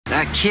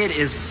That kid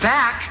is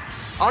back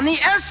on the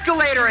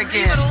escalator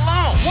again. Leave it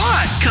alone.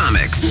 What?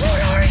 Comics. What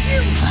are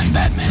you? I'm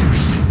Batman.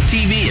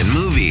 TV and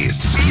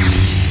movies.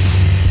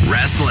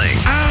 Wrestling.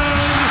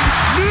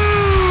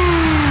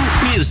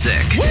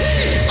 Music. We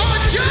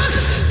are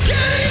just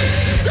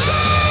getting started!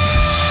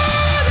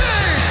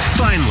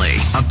 Finally,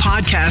 a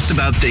podcast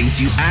about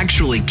things you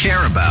actually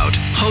care about,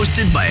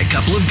 hosted by a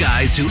couple of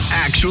guys who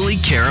actually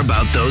care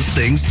about those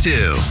things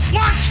too.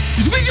 What?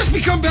 Did we just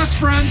become best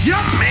friends?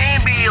 Yep.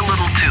 Maybe a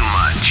little too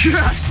much.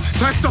 Yes,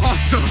 that's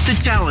awesome. The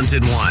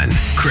talented one,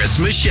 Chris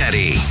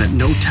Machete. That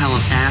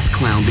no-talent ass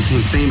clown became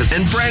famous.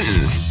 And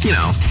Brenton, you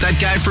know, that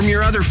guy from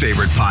your other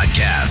favorite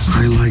podcast.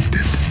 I liked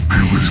it.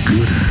 I was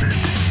good at it.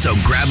 So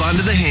grab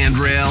onto the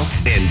handrail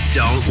and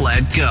don't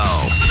let go.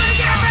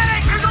 Get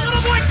ready! There's a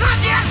little boy caught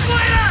the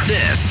escalator!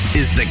 This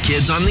is the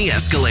Kids on the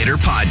Escalator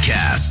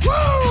podcast.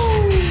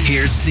 Woo!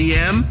 Here's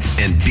CM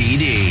and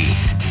BD.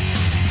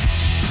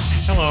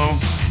 Hello.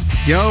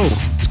 Yo,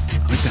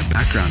 I like that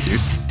background,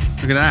 dude.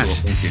 Look at that. Cool,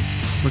 thank you.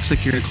 Looks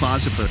like you're in a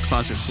closet, but a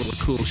closet full of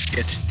cool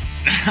shit.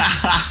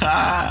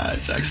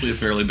 It's actually a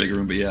fairly big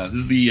room, but yeah, this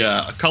is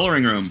the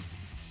coloring room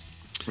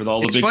with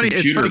all the big It's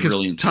computer funny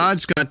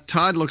brilliances. because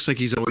Todd looks like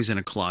he's always in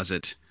a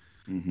closet,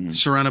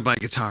 surrounded by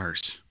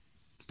guitars.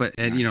 But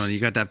and you know, you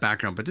got that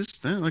background. But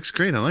that looks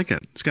great. I like it.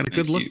 It's got a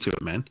good look to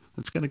it, man.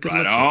 It's got a good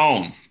look. Right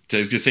on. I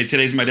was gonna say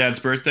today's my dad's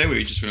birthday.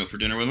 We just went out for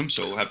dinner with him,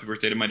 so happy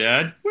birthday to my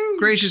dad. Woo!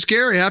 Gracious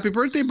Gary, happy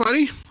birthday,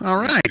 buddy. All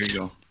right. There you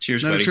go.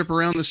 Cheers, Another buddy. trip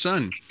around the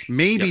sun.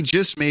 Maybe,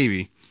 just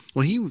maybe.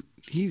 Well, he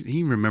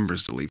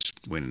remembers the Leafs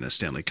winning a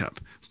Stanley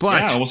Cup.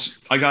 But Yeah, well,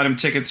 I got him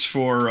tickets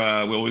for.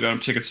 We got him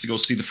tickets to go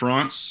see the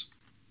France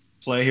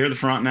play here, the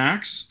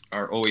Frontenacs,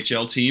 our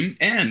OHL team,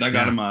 and I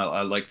got him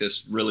like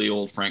this really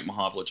old Frank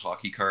Mahovlich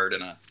hockey card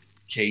and a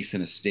case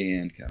and a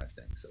stand kind of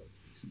thing. So it's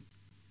decent.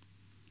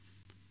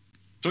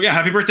 So yeah,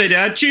 happy birthday,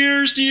 Dad!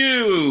 Cheers to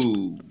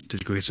you.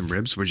 Did you go get some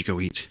ribs? Where'd you go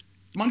eat?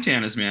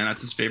 Montana's, man.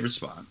 That's his favorite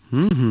spot.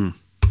 Mm-hmm.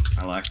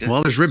 I liked it.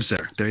 Well, there's ribs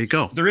there. There you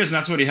go. There is, and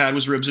that's what he had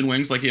was ribs and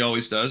wings, like he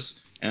always does.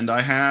 And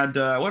I had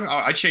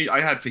I changed. I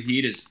had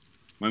fajitas.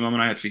 My mom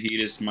and I had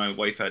fajitas. My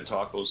wife had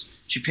tacos.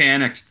 She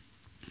panicked.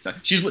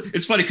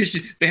 It's funny because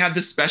they had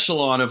this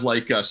special on of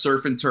like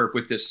surf and turf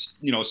with this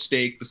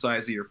steak the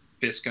size of your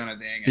fist kind of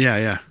thing. And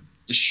Yeah.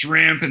 the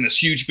shrimp and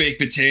this huge baked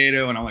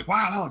potato, and I'm like,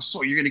 wow, Alex,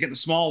 so you're gonna get the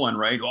small one,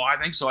 right? Oh, I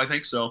think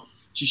so.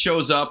 She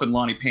shows up and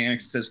Lonnie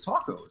panics and says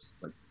tacos.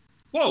 It's like,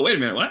 whoa, wait a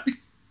minute, what?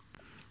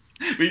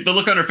 The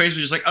look on her face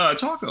was just like,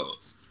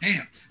 tacos.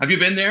 Damn. Have you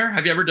been there?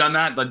 Have you ever done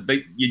that?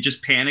 Like you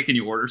just panic and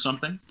you order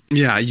something?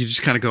 Yeah, you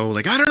just kind of go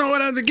like, I don't know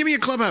what. Give me a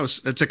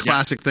Clubhouse. It's a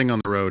classic thing on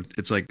the road.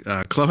 It's like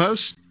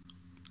Clubhouse.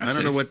 I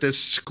don't know what this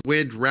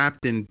squid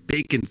wrapped in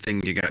bacon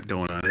thing you got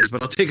going on is,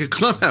 but I'll take a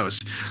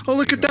Clubhouse. Oh,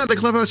 look at that. The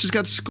Clubhouse has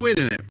got squid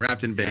in it,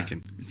 wrapped in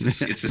bacon. Yeah.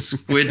 It's a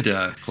squid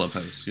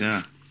clubhouse.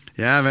 Yeah.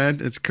 Yeah, man,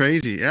 it's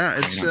crazy. Yeah,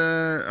 it's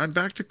I'm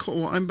back to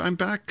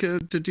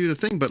to do the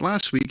thing. But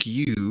last week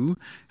you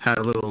had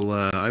a little.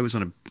 I was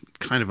on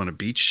a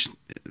beach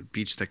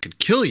that could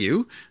kill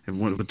you, and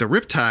with the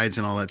riptides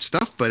and all that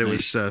stuff. But it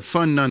was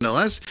fun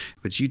nonetheless.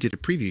 But you did a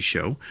preview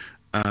show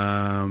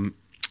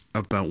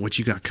about what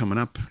you got coming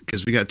up,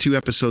 because we got 2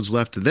 episodes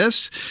left of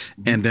this,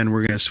 and then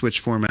we're gonna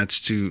switch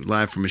formats to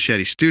live from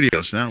Machete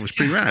Studios. That was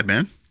pretty rad,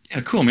 man. Yeah,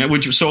 cool, man. We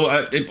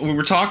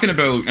were talking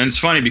about, and it's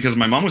funny because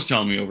my mom was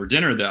telling me over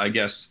dinner that I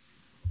guess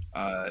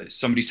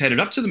somebody's headed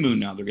up to the moon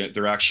now.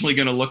 They're actually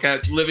going to look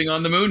at living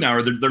on the moon now,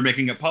 or they're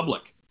making it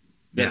public.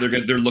 That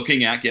they're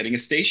looking at getting a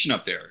station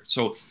up there.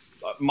 So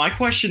my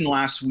question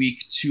last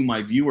week to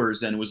my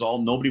viewers, and it was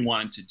nobody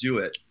wanted to do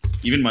it.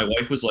 Even my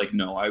wife was like,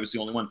 no, I was the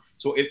only one.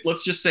 So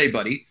let's just say,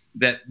 buddy,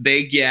 that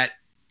they get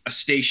a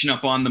station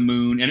up on the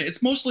moon, and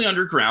it's mostly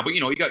underground, but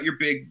you got your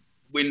big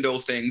window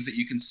things that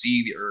you can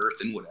see the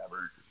Earth and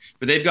whatever.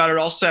 But they've got it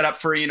all set up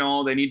for, they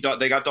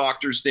got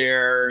doctors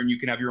there, and you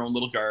can have your own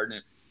little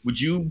garden. Would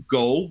you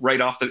go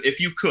right off if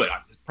you could,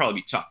 it'd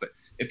probably be tough, but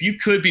if you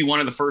could be one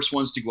of the first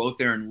ones to go out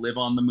there and live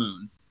on the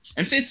moon,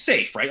 and it's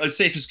safe, right? As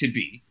safe as could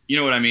be. You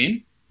know what I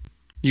mean?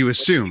 You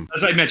assume.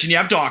 As I mentioned, you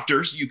have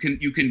doctors. You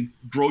can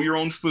grow your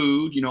own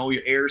food.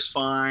 Your air's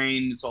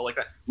fine. It's all like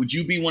that. Would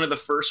you be one of the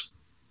first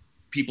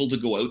people to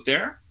go out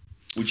there?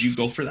 Would you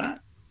go for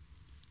that?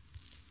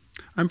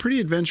 I'm pretty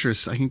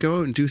adventurous. I can go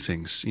out and do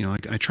things.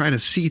 I try to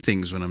see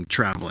things when I'm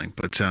traveling,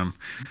 but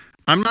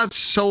I'm not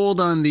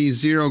sold on the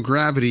zero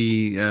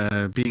gravity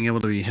being able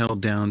to be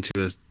held down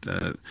to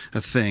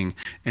a thing.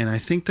 And I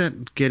think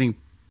that getting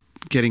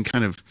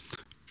kind of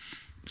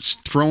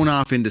thrown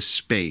off into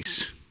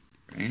space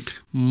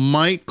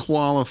might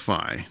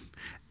qualify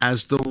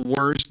as the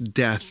worst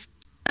death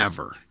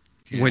ever.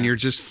 When you're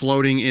just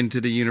floating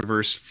into the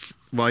universe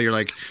while you're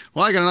like,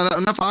 well, I got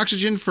enough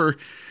oxygen for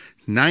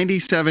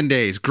 97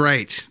 days.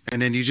 Great.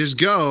 And then you just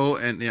go,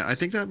 and I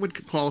think that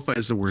would qualify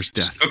as the worst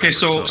death. Okay,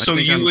 ever. so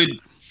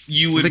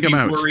you would be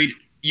worried.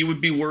 You would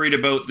be worried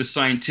about the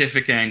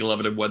scientific angle of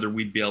it, of whether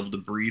we'd be able to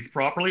breathe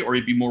properly, or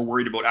you'd be more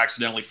worried about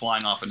accidentally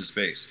flying off into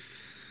space.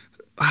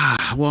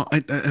 Well,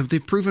 have they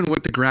proven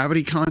what the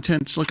gravity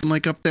content's looking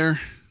like up there?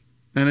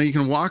 And you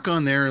can walk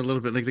on there a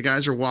little bit. Like the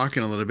guys are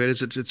walking a little bit.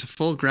 It's a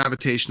full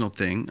gravitational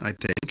thing, I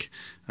think.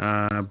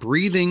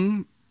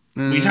 Breathing.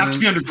 We'd have to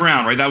be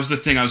underground, right? That was the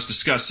thing I was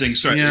discussing.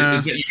 Sorry, Yeah.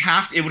 is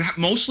that it would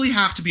mostly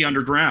have to be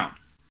underground.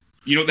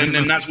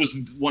 Then that was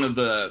one of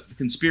the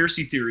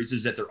conspiracy theories,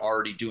 is that they're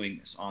already doing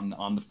this on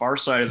the far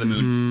side of the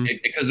moon,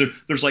 because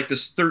there's like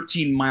this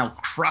 13-mile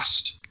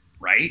crust,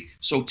 right?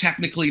 So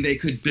technically they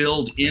could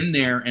build in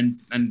there and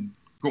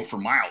go for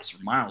miles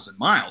and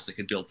miles. They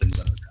could build things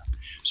underground.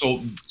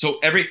 So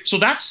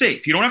that's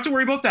safe. You don't have to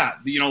worry about that.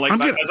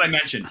 As I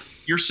mentioned,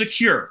 you're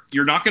secure.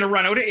 You're not going to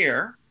run out of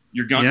air.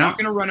 You're not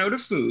going to run out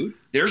of food.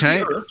 There's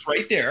the Earth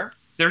right there.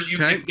 There's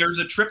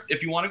a trip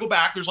if you want to go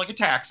back. There's like a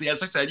taxi,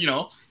 as I said.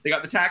 They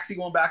got the taxi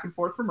going back and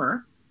forth from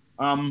Earth,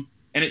 and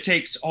it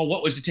takes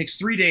it takes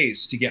 3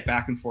 days to get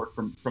back and forth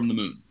from the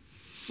moon.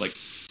 Like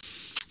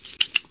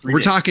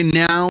we're talking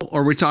now,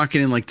 or we're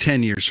talking in like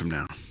 10 years from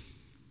now.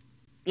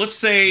 Let's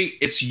say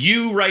it's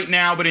you right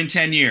now, but in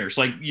 10 years,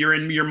 like you're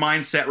in your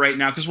mindset right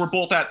now, because we're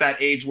both at that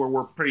age where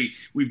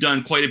we've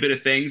done quite a bit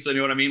of things. You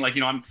know what I mean? Like,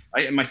 I'm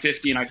in my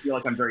 50 and I feel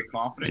like I'm very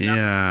confident. Yeah.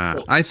 Now.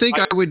 So I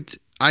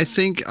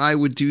think I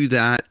would do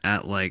that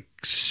at like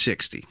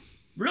 60.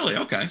 Really?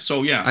 Okay.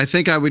 So yeah. I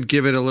think I would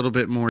give it a little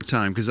bit more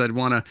time, because I'd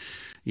want to,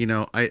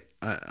 I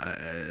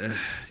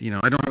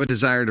don't have a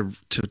desire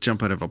to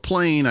jump out of a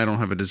plane. I don't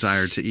have a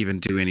desire to even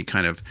do any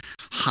kind of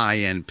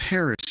high-end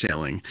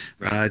parasailing,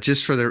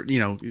 just for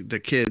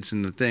the kids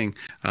and the thing.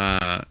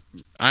 I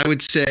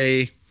would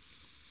say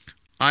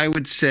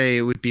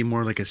it would be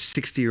more like a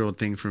 60-year-old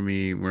thing for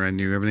me, where I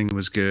knew everything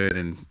was good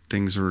and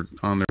things were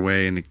on their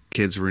way and the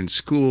kids were in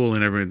school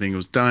and everything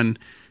was done.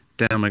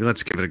 Then I'm like,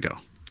 let's give it a go.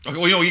 Okay,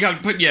 well, you got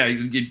to put,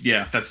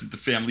 that's the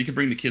family. You can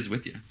bring the kids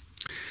with you.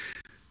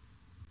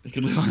 They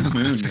could live on the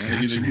moon. That's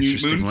an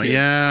interesting one.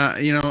 Yeah,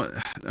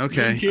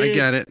 okay, I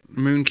get it.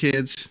 Moon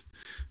kids,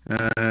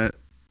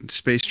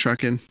 space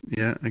trucking.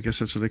 Yeah, I guess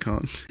that's what they call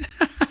it.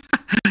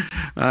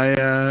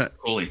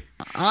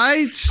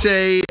 I'd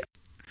say,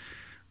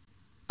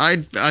 I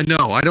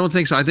don't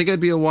think so. I think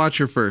I'd be a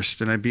watcher first,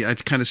 and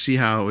I'd kind of see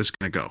how it was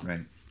going to go. Right.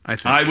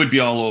 I would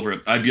be all over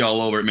it. I'd be all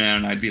over it, man.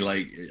 And I'd be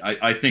like,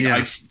 I think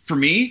for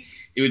me,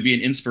 it would be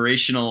an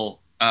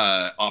inspirational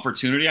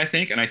opportunity, I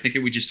think. And I think it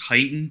would just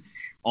heighten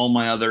all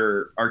my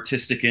other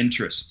artistic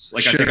interests.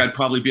 Like, sure. I think I'd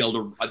probably be able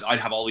to, I'd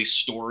have all these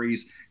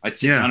stories. I'd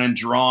sit down and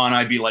draw, and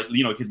I'd be like,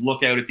 could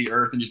look out at the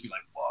Earth and just be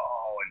like,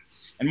 whoa.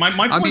 And my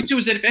point too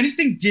is that if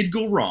anything did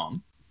go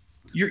wrong,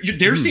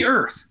 there's the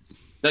Earth.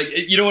 Like,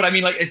 you know what I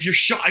mean? Like, if you're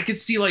shot, I could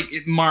see like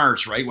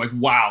Mars, right? Like,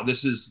 wow,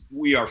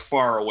 we are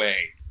far away,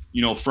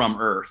 from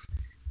Earth.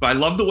 But I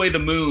love the way the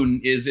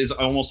moon is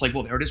almost like,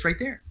 well, there it is right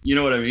there. You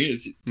know what I mean?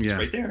 It's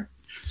right there.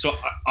 So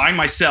I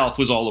myself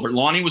was all over.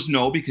 Lonnie was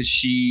no, because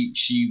she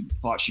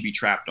thought she'd be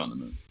trapped on the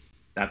moon.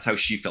 That's how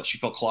she felt. She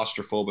felt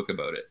claustrophobic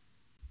about it.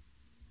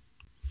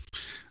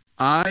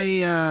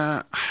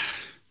 I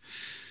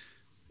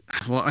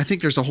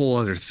think there's a whole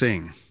other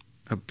thing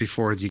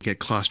before you get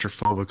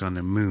claustrophobic on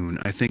the moon.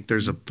 I think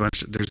there's the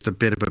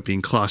bit about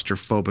being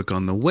claustrophobic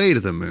on the way to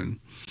the moon,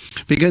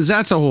 because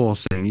that's a whole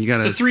thing.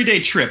 It's a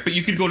 3-day trip, but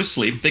you could go to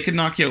sleep. They could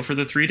knock you out for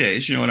the 3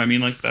 days. You know what I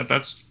mean? Like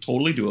that's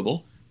totally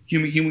doable. What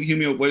do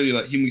you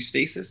like?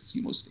 Hemostasis.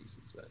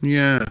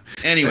 Yeah.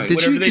 Anyway,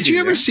 did you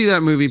ever see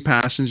that movie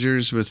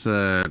Passengers with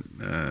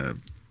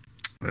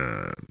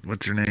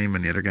what's her name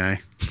and the other guy?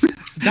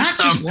 That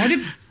just why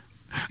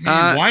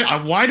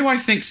do I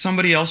think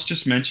somebody else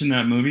just mentioned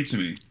that movie to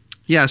me?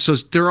 Yeah, so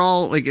they're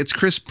all like, it's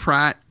Chris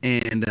Pratt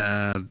and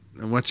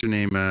what's her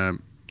name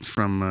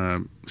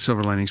from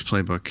Silver Linings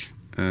Playbook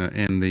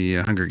and the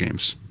Hunger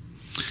Games.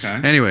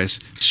 Okay. Anyways,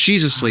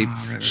 she's asleep.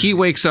 Right. He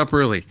wakes up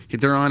early.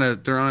 They're on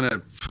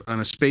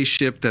a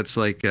spaceship that's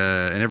like,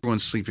 and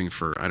everyone's sleeping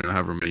for, I don't know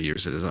however many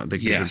years it is.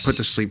 They've been put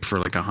to sleep for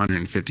like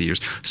 150 years.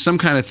 Some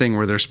kind of thing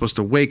where they're supposed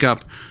to wake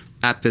up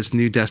at this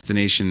new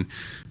destination,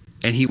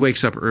 and he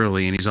wakes up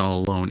early and he's all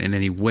alone, and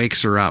then he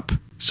wakes her up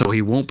so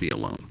he won't be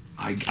alone.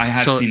 I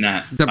have seen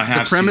that.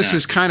 The premise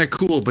is kind of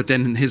cool, but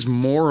then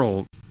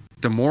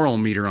the moral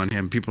meter on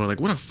him, people are like,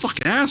 what a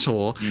fucking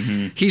asshole.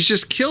 Mm-hmm. He's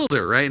just killed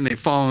her, right? And they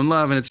fall in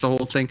love, and it's the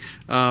whole thing.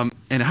 And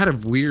it had a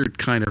weird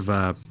kind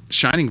of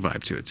Shining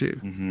vibe to it too,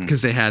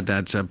 because they had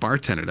that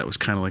bartender that was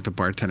kind of like the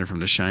bartender from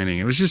The Shining.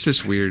 It was just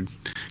this weird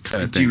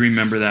kind of thing. Do you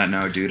remember that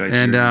now, dude? I do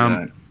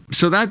remember that.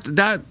 So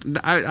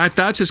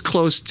that's as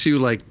close to,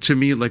 like, to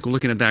me, like,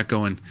 looking at that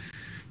going,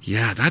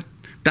 yeah,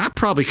 that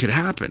probably could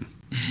happen.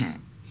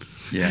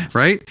 Yeah.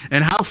 Right?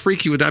 And how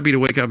freaky would that be to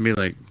wake up and be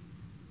like,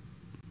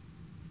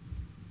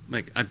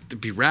 it'd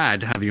be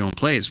rad to have your own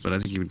place, but I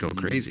think you would go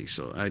crazy.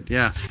 So I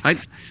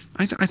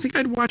think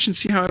I'd watch and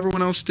see how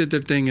everyone else did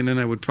their thing, and then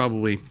I would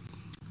probably.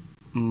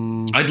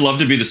 I'd love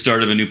to be the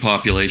start of a new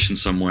population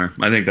somewhere.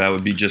 I think that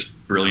would be just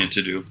brilliant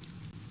to do.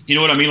 You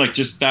know what I mean? Like,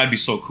 just that'd be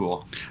so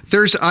cool.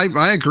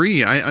 I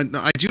agree. I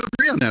do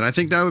agree on that. I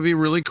think that would be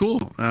really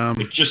cool.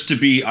 Just to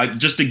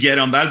get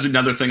on, that's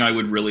another thing I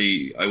would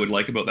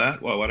like about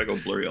that. Well, why'd I go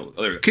blurry?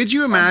 Could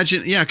you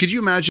imagine? Could you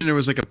imagine there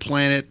was like a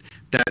planet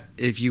that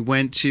if you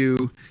went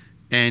to,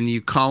 and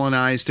you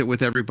colonized it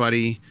with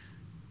everybody,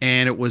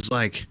 and it was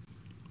like,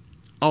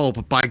 oh,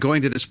 but by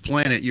going to this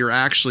planet, you're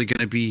actually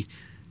going to be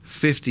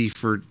 50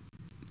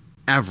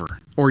 forever,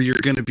 or you're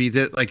going to be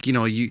that, like, you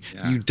know, you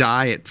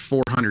die at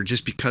 400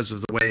 just because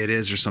of the way it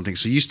is or something.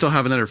 So you still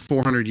have another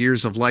 400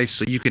 years of life,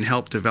 so you can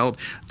help develop.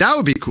 That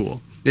would be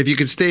cool. If you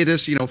could stay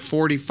this,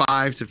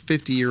 45 to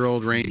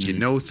 50-year-old range, you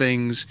know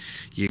things,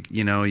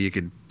 you know, you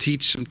could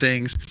teach some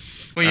things.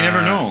 Well, you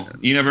never know.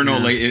 You never know.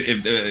 Like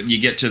if you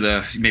get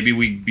to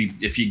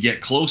if you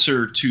get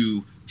closer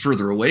to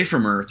further away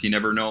from Earth, you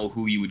never know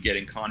who you would get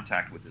in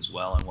contact with as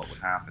well and what would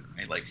happen.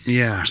 Right? Like,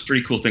 there's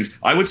pretty cool things.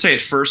 I would say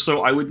at first,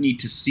 though, I would need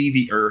to see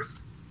the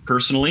Earth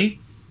personally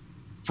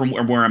from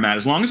where I'm at.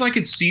 As long as I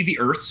could see the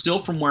Earth still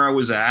from where I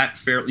was at,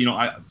 fairly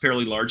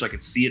large, I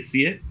could see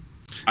it.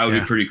 I would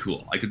be pretty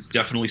cool. I could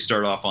definitely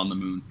start off on the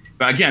moon.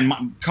 But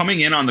again,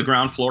 coming in on the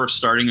ground floor of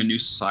starting a new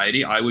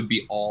society, I would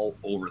be all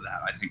over that.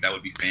 I think that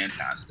would be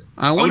fantastic.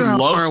 I wonder how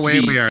far away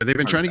we are. They've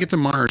been trying to get to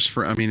Mars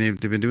they've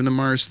been doing the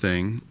Mars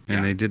thing,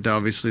 and they did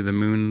obviously the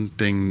moon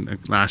thing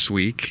last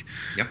week.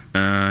 Yep.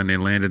 And they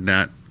landed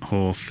that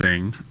whole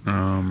thing.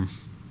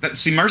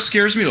 Mars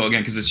scares me though,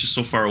 again, because it's just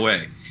so far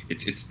away.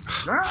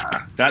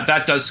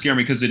 That does scare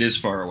me because it is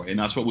far away, and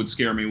that's what would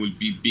scare me, would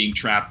be being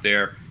trapped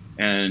there.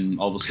 And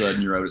all of a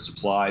sudden you're out of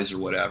supplies or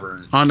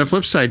whatever. On the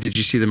flip side, did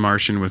you see The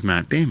Martian with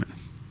Matt Damon?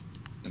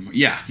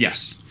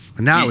 Yes.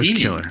 And that was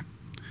killer.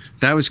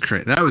 That was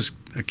that was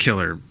a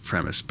killer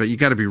premise, but you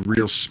got to be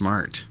real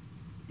smart.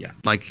 Yeah.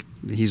 Like,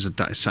 he's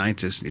a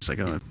scientist, and he's like,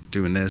 oh,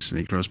 doing this, and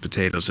he grows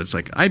potatoes. It's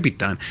like, I'd be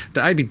done.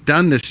 I'd be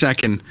done the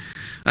second.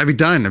 I'd be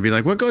done. I'd be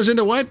like, what goes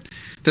into what?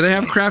 Did I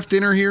have craft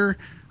dinner here?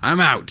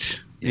 I'm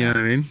out. You know what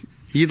I mean?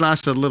 He'd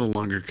last a little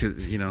longer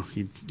because,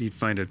 he'd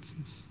find a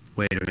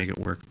way to make it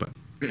work, but.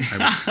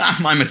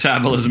 My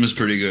metabolism is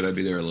pretty good. I'd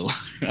be there a little.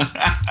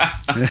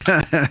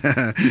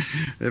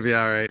 It'd be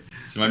all right.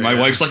 So my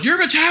wife's like, your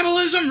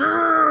metabolism.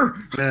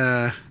 I'm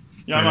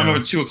up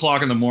at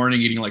 2:00 in the morning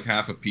eating like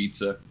half a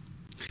pizza.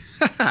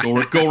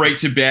 Go right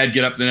to bed.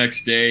 Get up the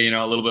next day.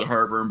 A little bit of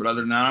heartburn, but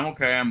other than that, I'm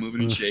okay. I'm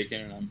moving and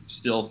shaking, and I'm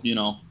still,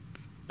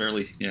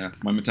 fairly. Yeah,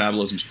 my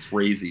metabolism's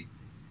crazy.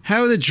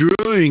 How are the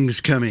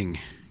drawings coming?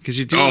 Because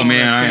you're doing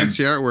that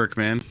fancy artwork,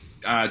 man.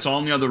 It's all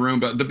in the other room,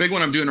 but the big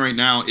one I'm doing right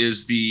now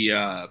is the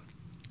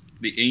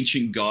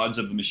ancient gods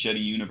of the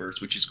Machete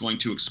universe, which is going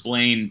to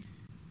explain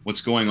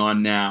what's going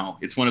on now.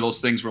 It's one of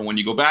those things where when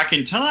you go back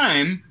in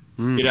time,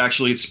 it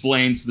actually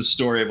explains the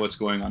story of what's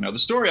going on now. The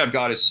story I've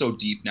got is so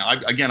deep now.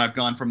 I've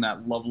gone from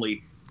that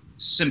lovely,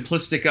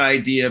 simplistic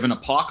idea of an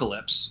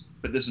apocalypse,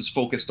 but this is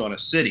focused on a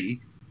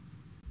city,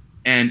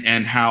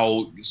 and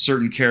how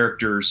certain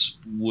characters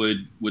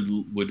would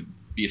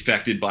be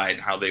affected by it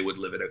and how they would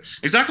live it out.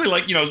 Exactly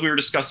like, as we were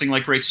discussing,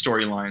 like great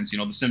storylines,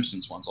 the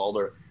Simpsons ones, all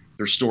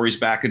their stories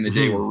back in the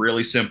day were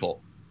really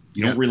simple.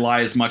 You don't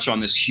rely as much on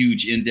this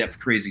huge, in-depth,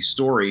 crazy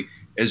story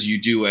as you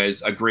do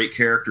as a great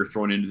character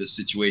thrown into this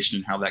situation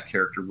and how that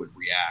character would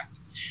react.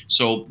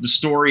 So the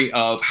story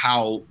of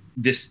how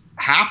this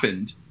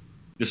happened,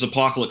 this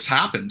apocalypse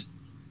happened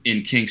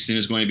in Kingston,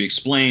 is going to be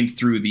explained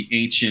through the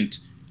ancient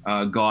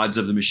gods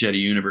of the Machete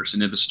universe.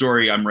 And the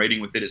story I'm writing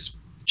with it is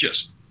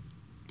just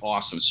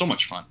awesome. It's so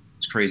much fun.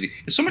 It's crazy.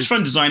 It's so much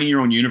fun designing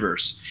your own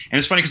universe. And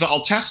it's funny because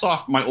I'll test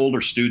off my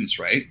older students,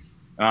 right?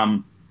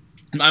 I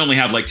only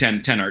have like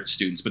 10 art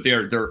students, but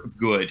they're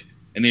good.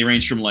 And they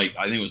range from like,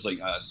 I think it was like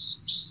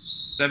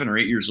 7 or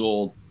 8 years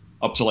old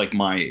up to like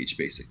my age,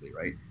 basically,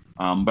 right?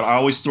 But I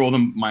always throw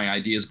them my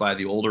ideas by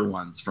the older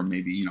ones from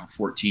maybe,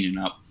 14 and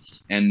up.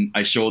 And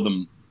I show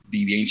them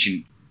the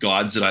ancient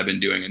gods that I've been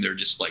doing, and they're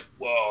just like,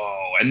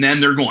 whoa. And then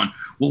they're going,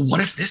 well,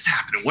 what if this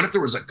happened? And what if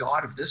there was a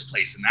god of this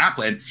place and that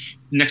place?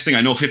 Next thing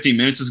I know, 15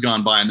 minutes has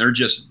gone by, and they're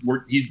just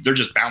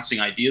bouncing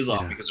ideas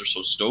off because they're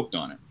so stoked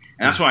on it.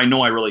 And that's when I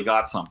know I really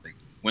got something.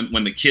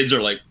 When the kids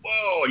are like,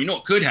 whoa,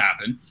 it could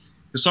happen.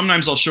 Because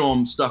sometimes I'll show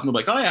them stuff and they'll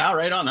be like, oh yeah,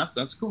 right on,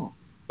 that's cool.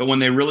 But when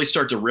they really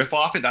start to riff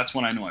off it, that's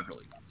when I know I've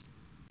really got something.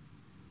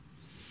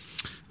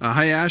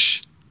 Hi,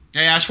 Ash.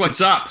 Hey, Ash,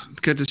 what's up?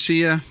 Good to see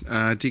you.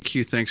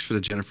 DQ, thanks for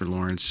the Jennifer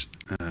Lawrence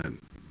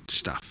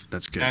stuff.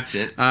 That's good. That's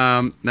it.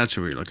 That's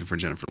who we were looking for,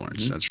 Jennifer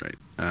Lawrence. Mm-hmm. That's right.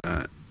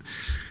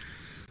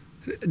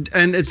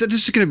 And this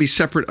is going to be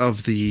separate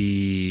of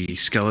the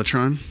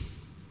Skeletron.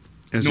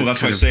 No,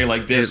 that's why I say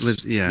like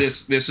this.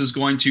 This is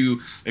going to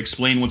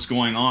explain what's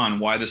going on,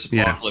 why this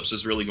apocalypse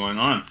is really going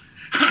on.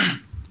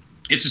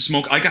 It's a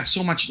smoke. I got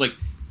so much like.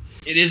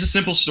 It is a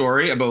simple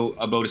story about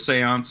a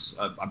seance,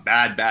 a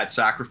bad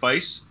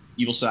sacrifice,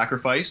 evil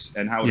sacrifice,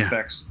 and how it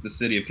affects the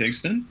city of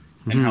Kingston,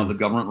 and how the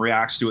government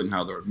reacts to it, and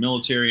how the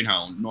military and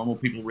how normal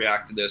people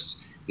react to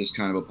this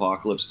kind of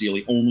apocalypse deal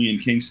only in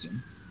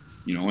Kingston.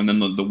 And then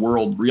the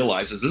world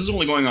realizes this is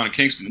only going on in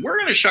Kingston. We're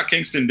going to shut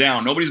Kingston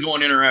down. Nobody's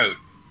going in or out.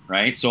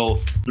 Right, so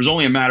there's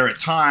only a matter of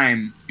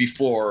time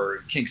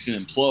before Kingston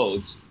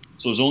implodes.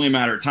 So it's only a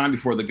matter of time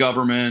before the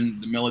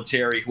government, the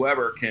military,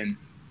 whoever can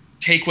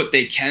take what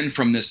they can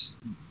from this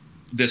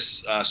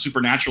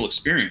supernatural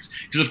experience.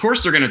 Because of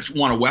course they're going to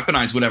want to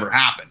weaponize whatever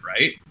happened,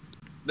 right?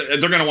 they're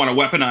going to want to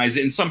weaponize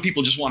it, and some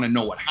people just want to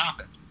know what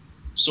happened.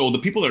 So the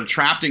people that are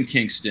trapped in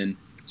Kingston,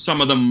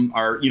 some of them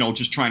are,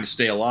 just trying to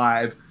stay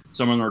alive.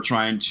 Some of them are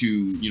trying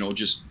to,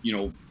 just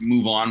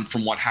move on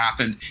from what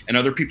happened, and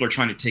other people are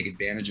trying to take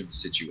advantage of the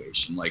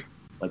situation, like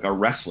our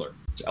wrestler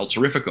El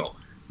Terrifico,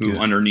 who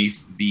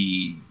underneath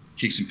the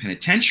Kingston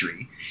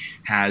Penitentiary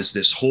has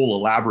this whole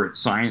elaborate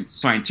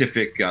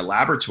scientific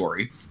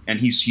laboratory, and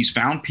he's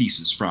found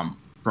pieces from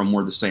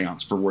where the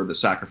seance, for where the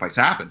sacrifice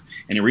happened,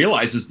 and he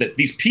realizes that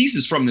these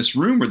pieces from this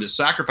room where this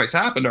sacrifice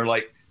happened are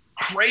like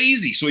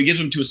crazy. So he gives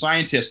them to a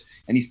scientist,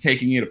 and he's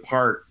taking it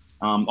apart.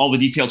 All the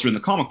details are in the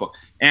comic book.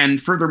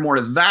 And furthermore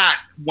to that,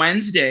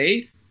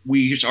 Wednesday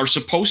we are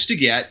supposed to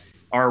get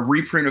our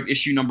reprint of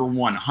issue number 1,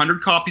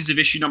 100 copies of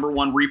issue number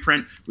 1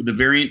 reprint with the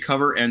variant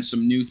cover and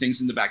some new things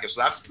in the back.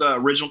 So that's the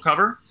original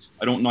cover.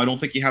 I don't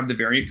think you have the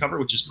variant cover,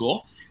 which is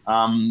cool.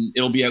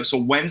 It'll be out. So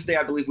Wednesday,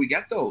 I believe we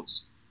get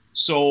those.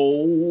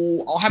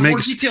 So I'll have more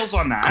details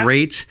on that.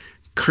 Great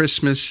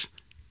Christmas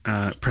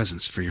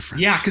presents for your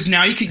friends. Yeah, because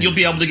now you'll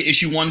be able to get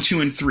issue 1,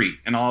 2, and 3,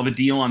 and I'll have a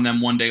deal on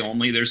them one day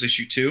only. There's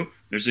issue 2.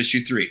 There's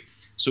issue 3.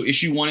 So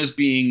issue 1 is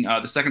being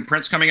the second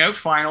print's coming out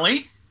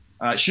finally.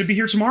 It should be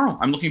here tomorrow.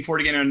 I'm looking forward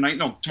to getting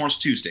tomorrow's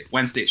Tuesday.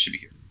 Wednesday it should be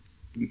here.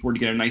 Looking forward to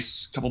getting a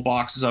nice couple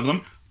boxes of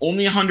them.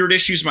 Only 100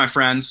 issues, my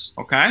friends.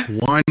 Okay.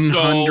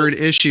 100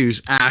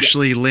 issues.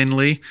 Ashley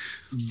Lindley.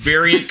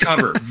 Variant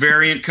cover.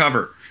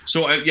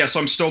 So so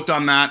I'm stoked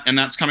on that, and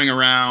that's coming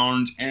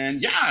around.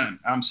 And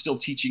I'm still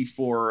teaching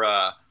for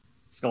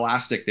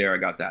Scholastic there. I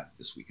got that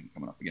this weekend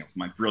coming up again with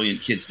my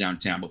brilliant kids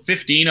downtown. But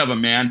 15 of them,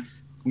 man.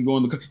 We go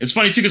in the. It's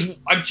funny too because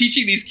I'm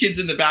teaching these kids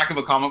in the back of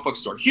a comic book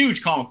store,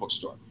 huge comic book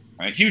store,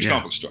 right?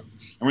 Comic book store.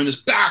 And we're in this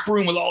back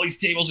room with all these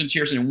tables and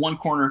chairs, and in one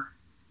corner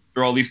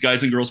there are all these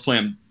guys and girls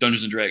playing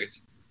Dungeons and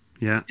Dragons.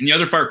 Yeah. In the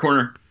other far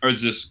corner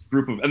is this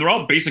group of, and they're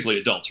all basically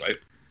adults, right?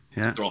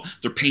 Yeah.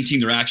 They're painting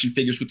their action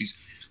figures with these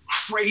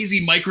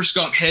crazy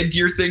microscope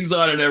headgear things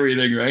on and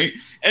everything, right?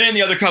 And then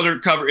the other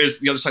cover is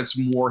the other side,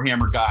 some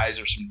Warhammer guys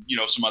or some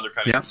other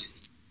kind of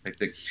type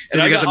thing.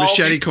 And you got the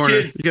machete corner.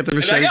 You got the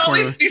machete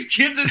corner. These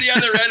kids at the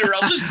other end are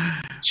all just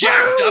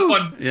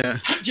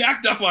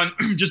jacked up on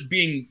just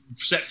being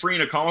set free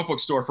in a comic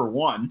book store for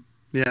one.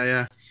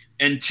 Yeah.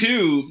 And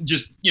two,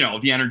 just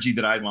the energy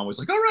that I'm always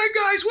like, all right,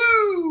 guys,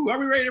 woo, are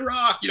we ready to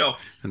rock?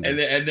 And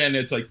then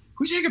it's like, can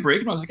we take a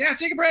break? And I was like, yeah,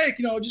 take a break.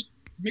 Just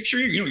make sure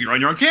you're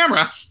on your own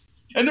camera.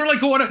 And they're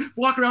like going to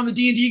walk around the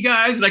D&D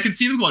guys, and I can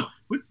see them going,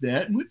 what's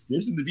that? And what's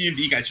this? And the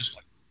D&D guys just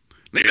like,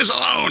 leave us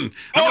alone.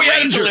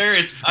 It's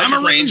hilarious. I'm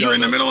a ranger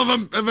in the middle of a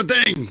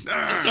thing.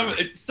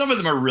 Some of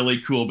them are really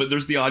cool, but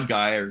there's the odd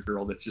guy or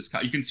girl that's just,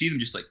 you can see them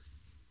just like,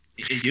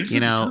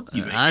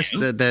 us,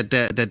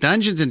 the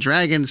Dungeons and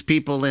Dragons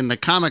people and the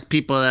comic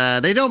people,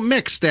 they don't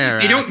mix there.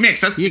 They don't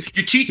mix. You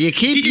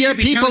keep your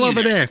people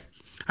over there.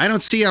 I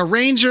don't see a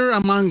ranger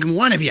among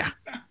one of you.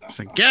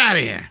 So get out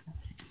of here.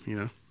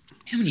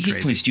 How many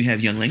hit points do you have,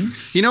 youngling?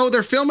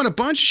 They're filming a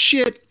bunch of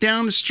shit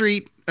down the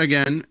street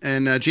again,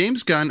 and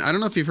James Gunn. I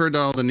don't know if you've heard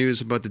all the news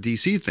about the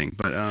DC thing,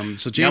 but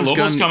so James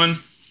Lobo's coming.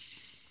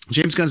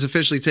 James Gunn's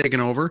officially taken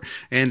over,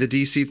 and the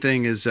DC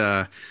thing is,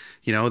 they're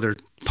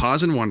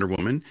pausing Wonder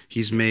Woman.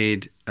 He's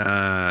made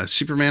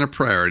Superman a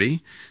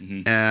priority.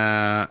 Mm-hmm.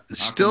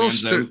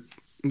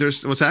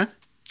 There's what's that?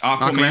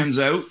 Aquaman's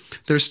out.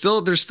 There's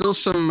still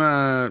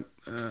some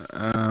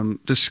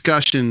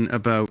discussion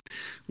about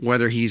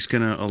whether he's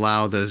going to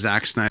allow the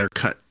Zack Snyder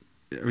cut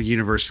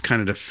universe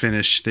kind of to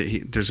finish.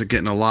 There's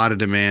getting a lot of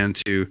demand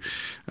to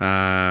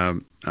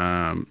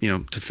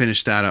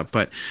finish that up.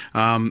 But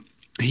I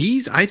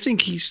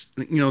think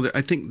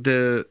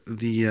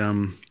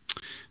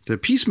the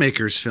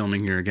Peacemaker's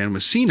filming here again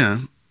with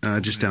Cena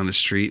just down the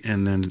street,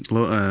 and then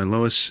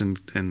Lois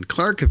and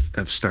Clark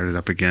have started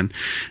up again,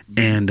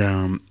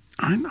 and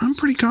I'm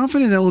pretty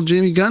confident that old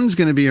Jamie Gunn's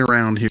going to be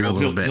around here a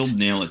little bit. He'll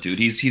nail it, dude.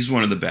 He's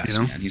one of the best,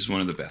 man. He's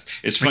one of the best.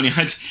 It's funny.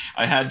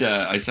 I had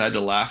to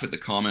laugh at the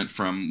comment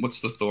from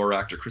what's the Thor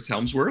actor, Chris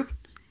Hemsworth.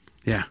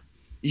 Yeah.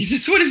 He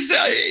just what is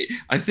say?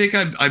 I think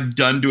I'm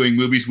done doing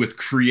movies with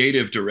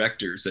creative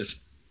directors.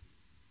 As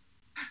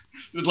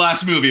the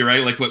last movie,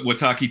 right? Like what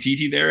Taki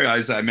Titi there,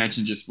 as I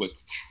mentioned, just was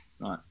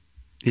not.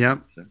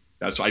 Yep. So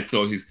that's why I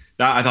thought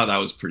I thought that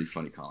was a pretty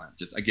funny comment.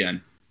 Just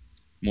again,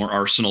 more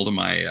arsenal to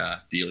my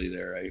dealie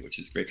there, right? Which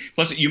is great.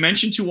 Plus, you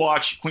mentioned to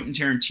watch Quentin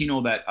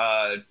Tarantino that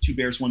Two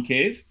Bears, One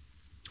Cave.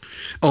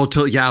 Oh,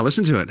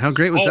 listen to it. How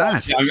great was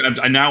that?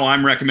 Yeah, now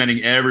I'm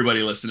recommending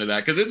everybody listen to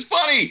that because it's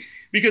funny.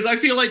 Because I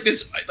feel like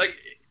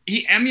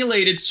he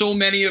emulated so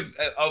many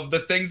of the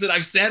things that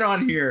I've said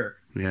on here.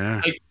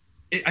 Yeah. Like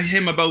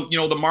him about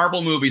the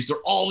Marvel movies. They're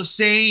all the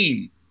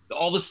same.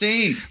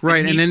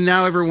 Right, and then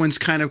now everyone's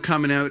kind of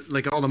coming out,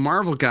 like all the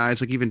Marvel guys,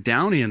 like even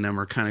Downey and them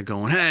are kind of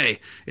going, hey,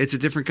 it's a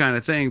different kind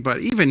of thing. But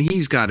even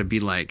he's got to be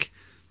like,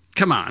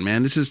 come on,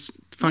 man, this is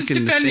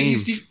fucking the same.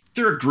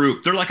 They're a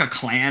group. They're like a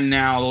clan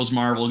now, those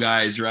Marvel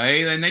guys,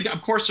 right? And they,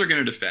 of course, they're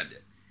going to defend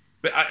it.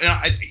 But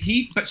I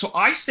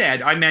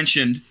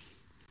mentioned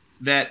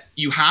that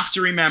you have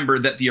to remember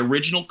that the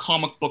original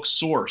comic book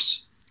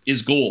source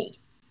is gold.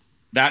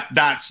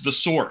 That's the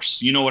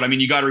source. You know what I mean?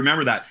 You got to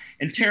remember that.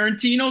 And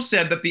Tarantino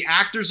said that the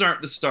actors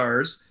aren't the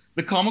stars,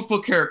 the comic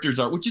book characters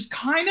are, which is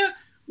kind of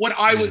what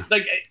I would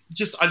like.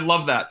 I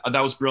love that.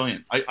 That was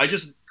brilliant.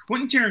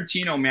 Quentin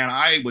Tarantino, man,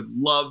 I would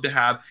love to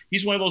have.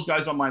 He's one of those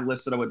guys on my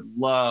list that I would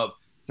love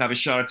to have a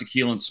shot at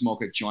tequila and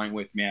smoke a joint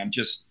with, man.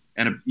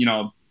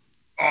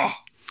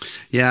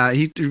 Yeah,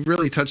 he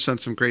really touched on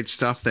some great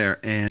stuff there,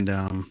 and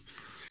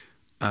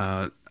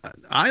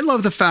I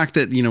love the fact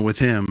that with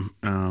him,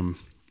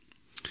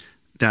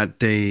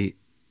 that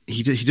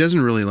he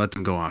doesn't really let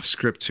them go off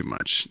script too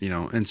much,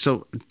 and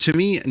so to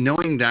me,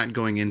 knowing that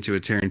going into a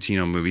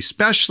Tarantino movie,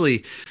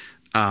 especially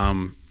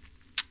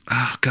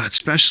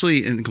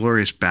especially in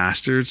Glorious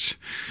Bastards,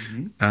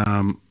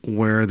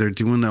 where they're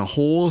doing the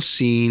whole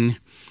scene,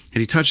 and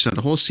he touched on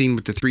the whole scene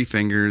with the three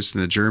fingers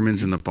and the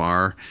Germans in the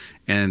bar,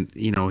 and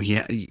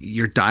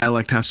your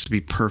dialect has to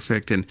be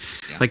perfect, and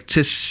like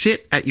to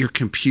sit at your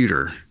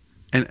computer,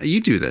 and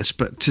you do this,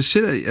 but to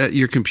sit at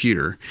your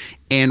computer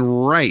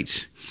and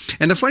write.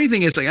 And the funny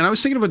thing is, and I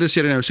was thinking about this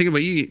yesterday, and I was thinking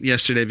about you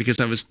yesterday because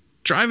I was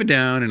driving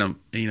down, and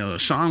the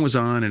song was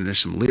on, and there's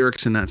some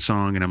lyrics in that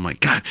song, and I'm like,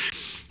 God,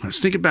 I was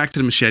thinking back to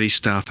the Machete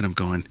stuff, and I'm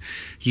going,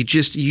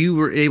 you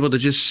were able to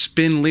just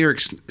spin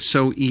lyrics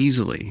so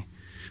easily,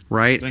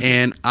 right?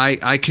 And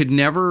I could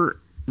never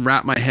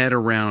wrap my head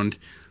around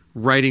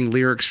writing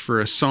lyrics for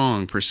a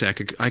song per se.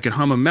 I could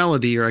hum a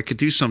melody or I could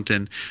do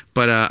something,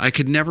 but I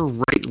could never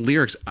write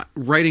lyrics.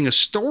 Writing a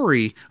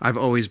story, I've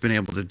always been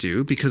able to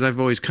do because I've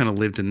always kind of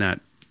lived in that,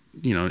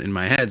 in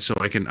my head, so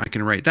I can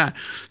write that.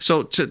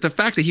 So the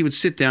fact that he would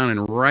sit down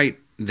and write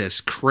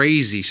this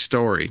crazy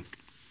story,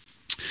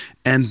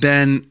 and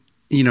then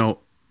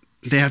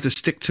they have to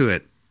stick to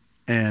it,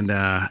 and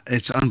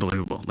it's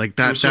unbelievable. Like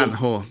that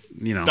whole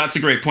That's a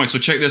great point. So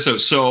check this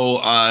out.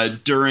 So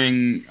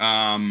during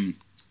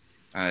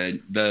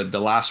the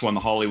last one, the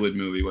Hollywood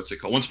movie, what's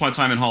it called? Once Upon a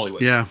Time in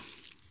Hollywood. Yeah.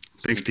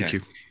 Thanks,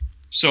 DQ.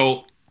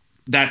 So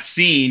that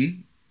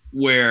scene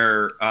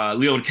where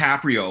Leo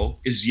DiCaprio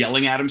is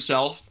yelling at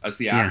himself as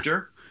the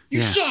actor, you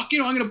suck,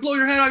 I'm going to blow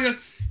your head off.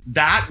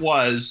 That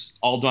was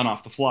all done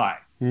off the fly.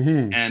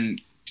 Mm-hmm.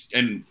 And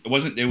it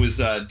was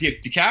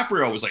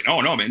DiCaprio was like, no,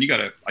 man,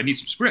 I need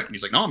some script. And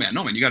he's like, no, man,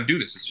 you got to do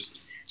this. It's just,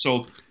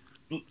 so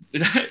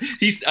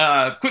he's,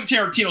 Quentin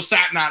Tarantino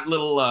sat in that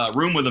little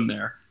room with him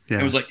there. Yeah.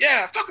 And was like,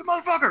 yeah, fucking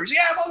motherfuckers.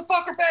 Yeah,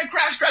 motherfucker, bad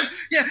crash.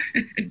 Yeah,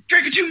 and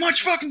drinking too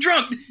much, fucking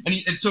drunk.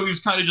 And so he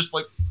was kind of just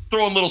like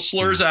throwing little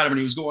slurs at him, and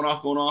he was going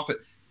off it.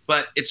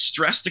 But it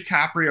stressed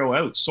DiCaprio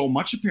out so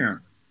much,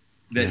 apparently,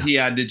 that he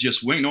had to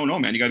just wing. No,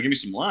 man, you got to give me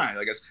some lines,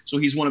 I guess. So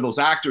he's one of those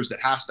actors that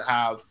has to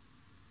have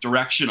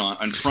direction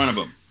in front of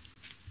him.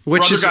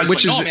 Which is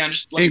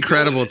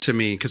incredible to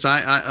me, because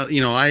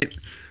I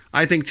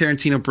think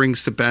Tarantino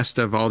brings the best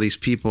of all these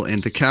people,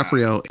 and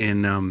DiCaprio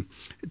in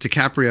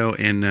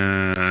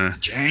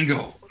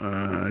Django.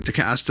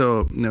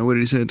 DiCasto. No, what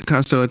did he say?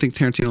 DiCasto. I think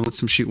Tarantino lets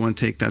him shoot one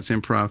take. That's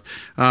improv.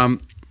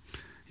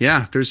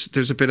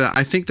 There's a bit of.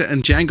 I think that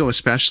in Django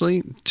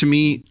especially, to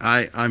me,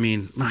 I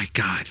mean, my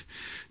God,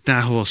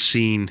 that whole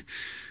scene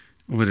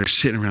where they're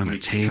sitting around the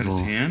table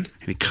and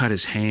he cut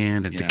his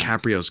hand, and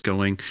DiCaprio's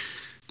going,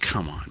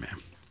 "Come on, man."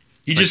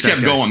 He just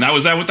kept going. That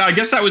was that. I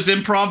guess that was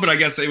improv, but I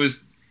guess it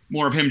was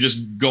more of him just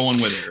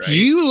going with it, right?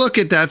 You look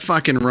at that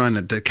fucking run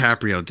that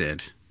DiCaprio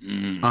did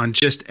on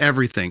just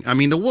everything. I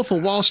mean, The Wolf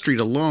of Wall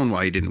Street alone,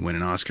 why he didn't win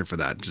an Oscar for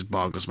that, just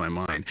boggles my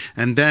mind.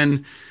 And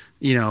then,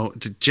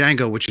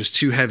 Django, which was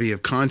too heavy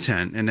of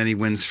content, and then he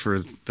wins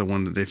for the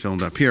one that they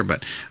filmed up here.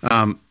 But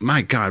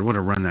my God, what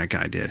a run that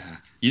guy did.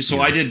 Yeah. So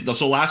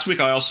last week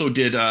I also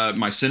did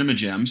my Cinema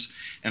Gems,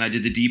 and I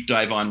did the deep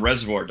dive on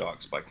Reservoir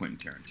Dogs by Quentin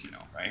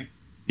Tarantino, right?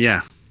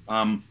 Yeah.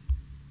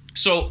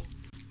 So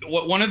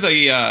one of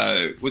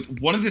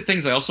the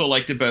things I also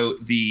liked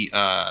about the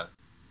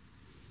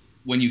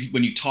when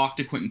you talk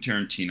to Quentin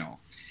Tarantino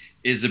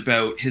is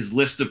about his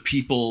list of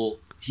people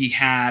he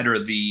had,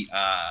 or the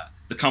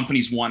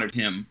companies wanted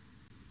him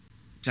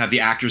to have the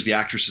actors, the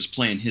actresses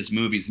play in his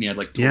movies, and he had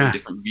like totally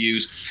different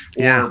views,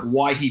 or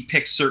why he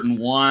picked certain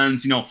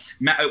ones.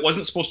 It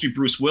wasn't supposed to be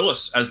Bruce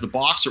Willis as the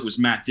boxer; it was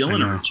Matt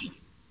Dillon originally.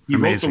 He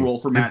wrote the role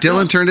for Matt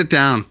Dillon. Turned it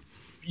down.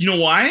 You know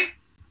why?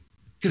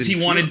 Because he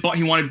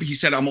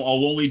said, I'll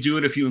only do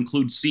it if you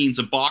include scenes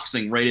of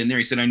boxing right in there.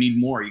 He said, I need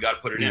more. You got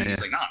to put it in. He's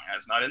like, no, man,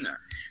 it's not in there.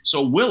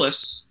 So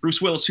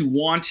Bruce Willis, who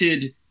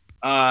wanted,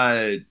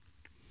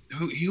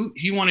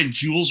 he wanted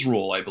Jules'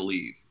 role, I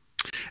believe.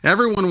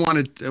 Everyone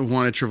wanted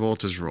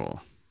Travolta's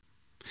role.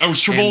 Oh,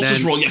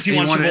 Travolta's role. Yes,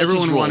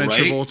 everyone wanted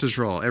right? Travolta's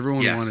role.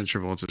 Everyone wanted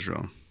Travolta's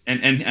role.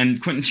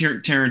 And Quentin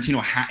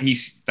Tarantino,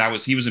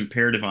 he was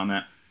imperative on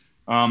that.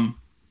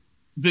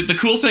 The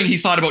cool thing he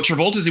thought about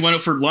Travolta is he went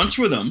out for lunch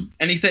with him,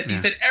 and he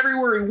said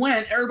everywhere he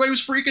went, everybody was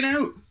freaking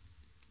out.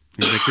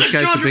 He's like, this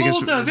guy's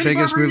the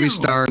biggest movie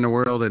star in the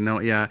world, and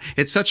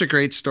it's such a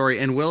great story.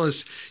 And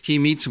he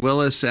meets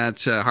Willis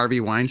at Harvey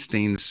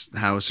Weinstein's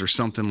house or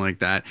something like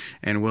that,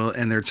 and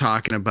they're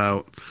talking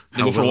about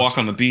they go for a walk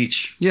on the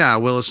beach. Yeah,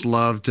 Willis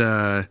loved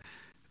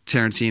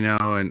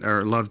Tarantino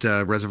or loved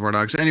Reservoir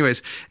Dogs.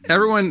 Anyways,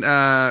 everyone.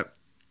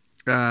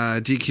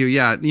 DQ.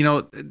 Yeah,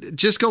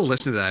 just go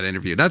listen to that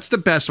interview. That's the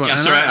best one. Yeah,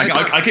 And sorry,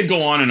 I could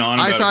go on and on.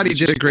 I thought he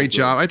did a great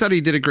job. I thought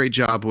he did a great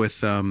job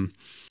with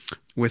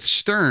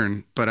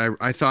Stern, but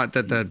I thought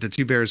that the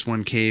Two Bears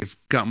One Cave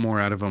got more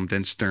out of him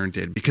than Stern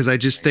did, because I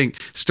just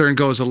think Stern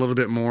goes a little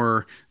bit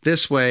more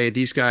this way.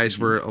 These guys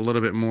were a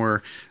little bit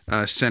more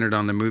centered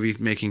on the movie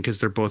making, because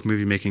they're both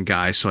movie making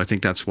guys. So I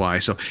think that's why.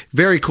 So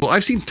very cool.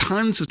 I've seen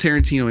tons of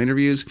Tarantino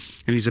interviews,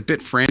 and he's a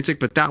bit frantic,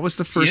 but that was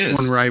the first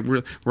one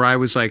where I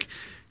was like,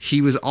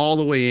 he was all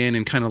the way in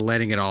and kind of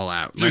letting it all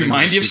out. Does it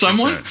remind you of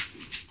someone?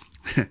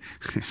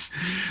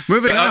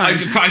 Moving on.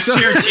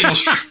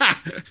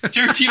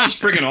 Tarantino's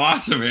friggin'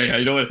 awesome, eh?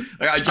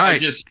 I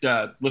just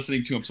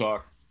listening to him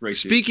talk.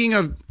 Speaking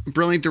of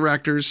brilliant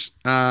directors,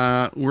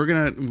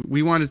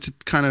 we wanted to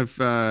kind of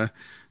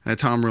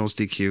Tom Rules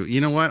DQ.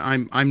 You know what?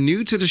 I'm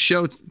new to the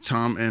show,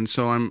 Tom, and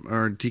so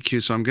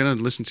DQ, so I'm gonna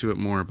listen to it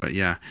more. But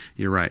yeah,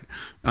 you're right.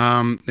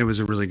 It was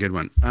a really good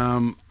one.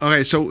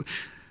 Okay, so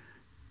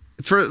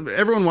for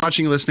everyone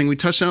watching and listening, we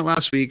touched on it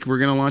last week. We're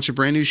going to launch a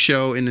brand new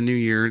show in the new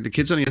year. The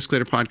Kids on the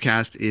Escalator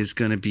podcast is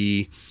going to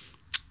be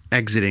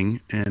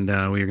exiting, and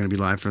we are going to be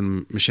live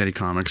from Machete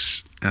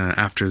Comics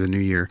after the new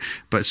year.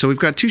 But so we've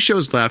got 2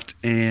 shows left,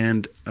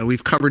 and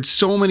we've covered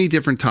so many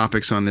different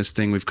topics on this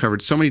thing. We've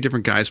covered so many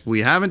different guys, but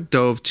we haven't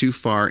dove too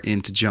far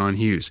into John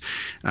Hughes.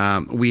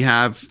 We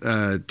have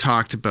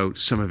talked about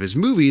some of his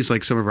movies,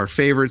 like some of our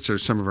favorites or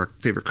some of our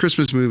favorite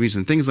Christmas movies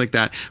and things like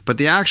that. But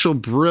the actual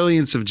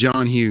brilliance of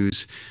John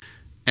Hughes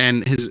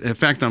and his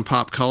effect on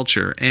pop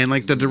culture, and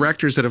like the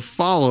directors that have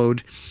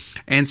followed,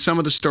 and some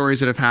of the stories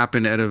that have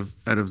happened out of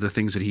the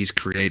things that he's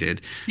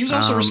created. He was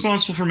also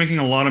responsible for making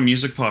a lot of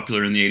music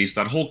popular in the 80s.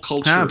 That whole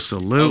culture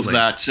absolutely of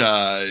that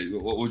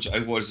what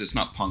is it? It's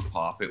not punk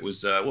pop. It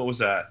was what was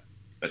that?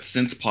 That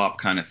synth pop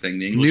kind of thing.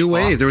 The English new pop.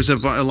 wave. There was a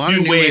lot of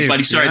new wave,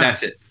 buddy. Sorry, yeah.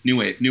 That's it. New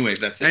wave.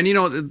 That's it. And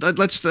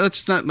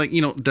let's not, like,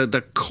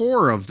 the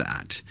core of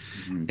that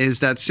is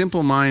that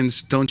Simple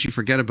Minds' "Don't You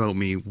Forget About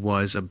Me"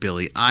 was a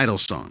Billy Idol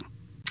song.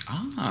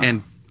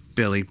 And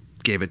Billy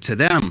gave it to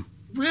them.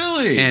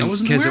 Really? And I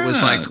wasn't because aware it was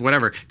of that. like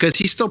whatever, because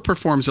he still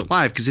performs it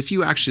live. Because if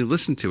you actually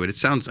listen to it, it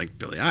sounds like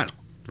Billy Idol,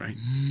 right?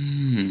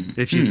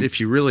 If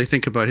you really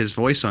think about his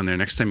voice on there,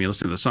 next time you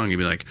listen to the song, you'll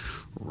be like,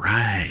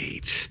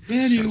 right,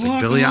 sounds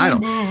like Billy Idol.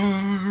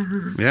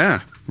 Yeah,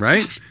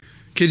 right.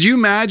 Could you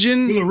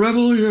imagine? The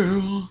rebel,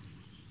 yeah.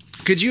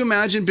 Could you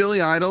imagine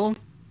Billy Idol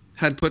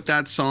had put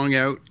that song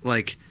out?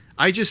 Like,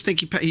 I just think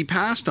he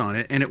passed on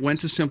it, and it went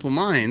to Simple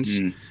Minds.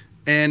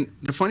 And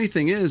the funny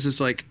thing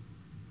is like,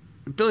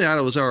 Billy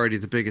Idol was already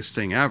the biggest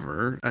thing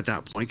ever at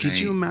that point. Could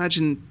you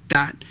imagine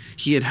that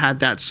he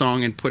had that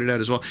song and put it out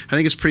as well? I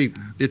think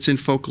it's in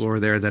folklore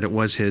there that it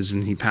was his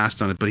and he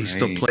passed on it, but he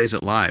still plays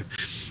it live.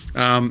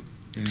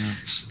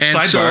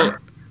 Sidebar.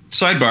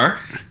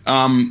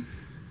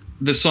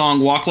 The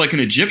song "Walk Like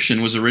an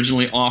Egyptian" was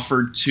originally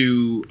offered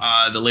to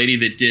the lady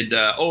that did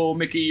 "Oh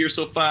Mickey, you're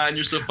so fine,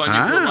 you're so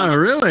fun."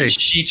 Really?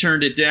 She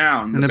turned it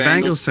down. And the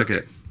Bangles took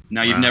it.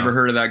 Now you've never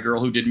heard of that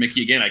girl who did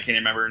Mickey again. I can't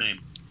remember her name.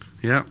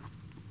 Yeah.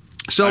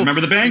 So I remember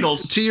the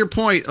Bangles. To your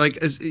point,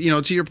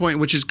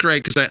 which is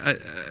great, because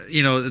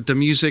the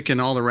music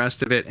and all the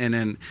rest of it, and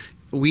then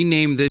we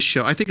named this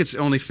show. I think it's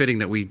only fitting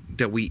that we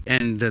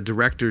end the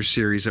director's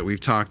series that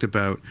we've talked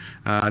about.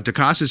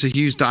 DaCosta's a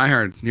Hughes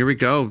diehard. Here we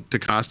go,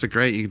 DaCosta.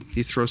 Great,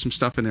 you throw some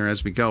stuff in there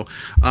as we go.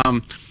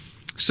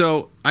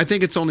 So I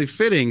think it's only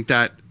fitting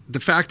that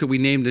the fact that we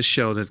named this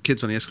show the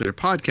Kids on the Escalator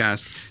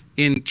podcast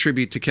in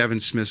tribute to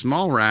Kevin Smith's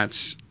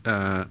Mallrats,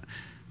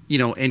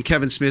 and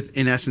Kevin Smith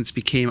in essence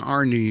became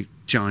our new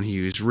John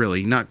Hughes.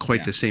 Really, not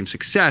quite the same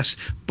success,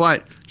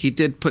 but he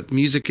did put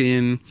music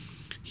in.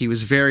 He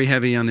was very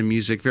heavy on the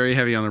music, very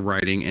heavy on the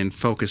writing, and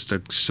focused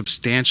a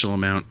substantial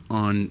amount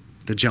on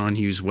the John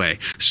Hughes way.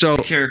 So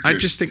I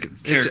just think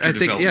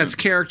it's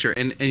character,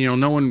 and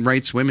no one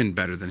writes women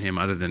better than him,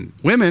 other than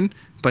women.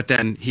 But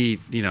then he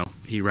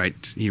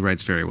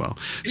writes very well.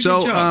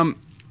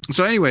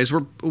 So anyways,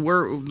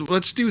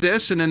 let's do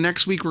this, and then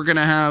next week we're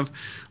gonna have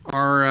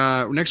our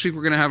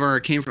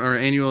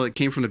annual It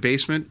Came From the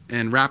Basement,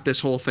 and wrap this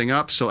whole thing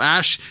up. So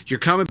Ash, you're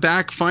coming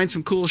back. Find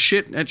some cool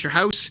shit at your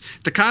house.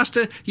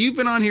 DaCosta, you've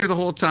been on here the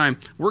whole time.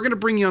 We're gonna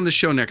bring you on the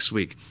show next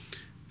week.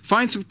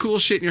 Find some cool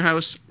shit in your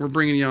house. We're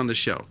bringing you on the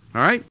show.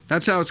 All right,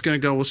 that's how it's gonna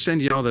go. We'll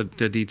send you all the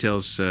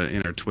details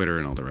in our Twitter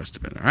and all the rest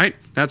of it. All right,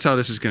 that's how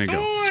this is gonna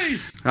go.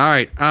 Nice. All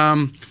right.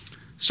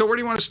 So where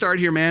do you want to start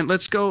here, man?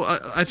 Let's go.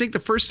 I think the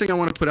first thing I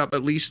want to put up,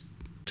 at least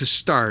to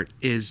start,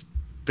 is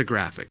the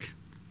graphic.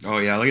 Oh,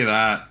 yeah, look at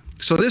that.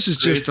 So this is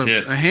just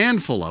a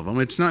handful of them.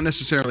 It's not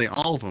necessarily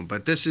all of them,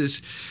 but this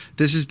is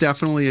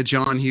definitely a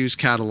John Hughes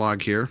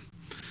catalog here.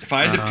 If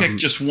I had to pick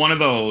just one of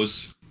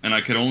those, and I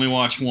could only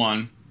watch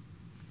one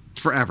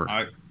forever,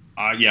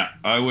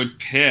 I would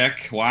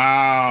pick.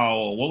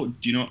 Wow, what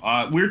do you know?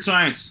 Weird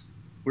Science.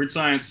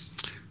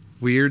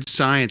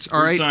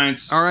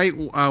 All right,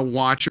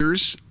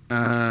 watchers.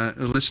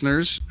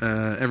 Listeners,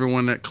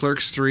 everyone at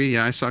Clerks 3.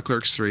 Yeah, I saw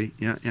Clerks 3.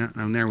 Yeah,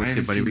 I'm there with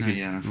you, buddy. We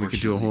could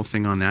do a whole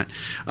thing on that.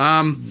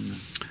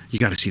 You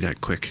got to see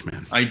that quick,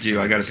 man. I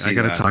do. I got to see I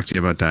got to talk to you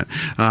about that.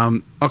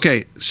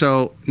 Okay,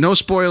 so no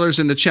spoilers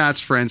in the chats,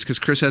 friends, because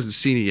Chris hasn't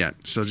seen it yet.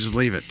 So just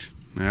leave it.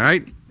 All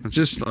right? I'm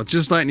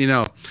just letting you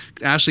know.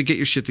 Ashley, get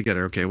your shit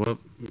together. Okay, well,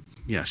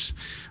 yes.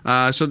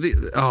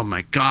 Oh,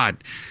 my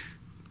God.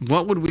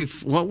 What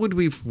would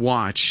we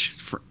watch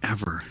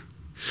forever?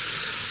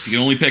 You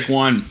can only pick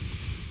one.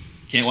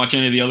 Can't watch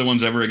any of the other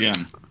ones ever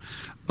again.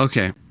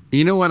 Okay.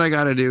 You know what I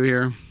got to do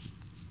here?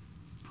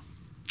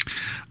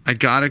 I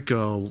got to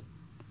go.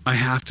 I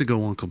have to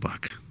go Uncle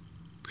Buck.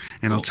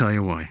 And I'll tell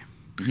you why.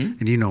 Mm-hmm.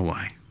 And you know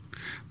why.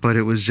 But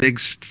it was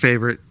Zig's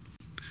favorite.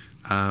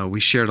 We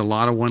shared a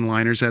lot of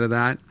one-liners out of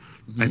that.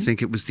 Mm-hmm. I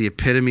think it was the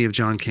epitome of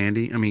John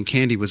Candy. I mean,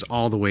 Candy was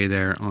all the way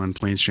there on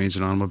Planes, Trains,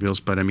 and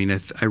Automobiles. But, I mean,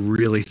 I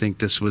really think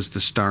this was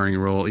the starring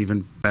role,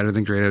 even better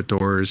than Great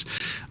Outdoors.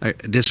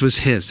 This was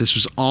his. This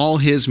was all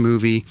his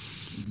movie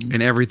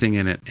and everything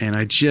in it. And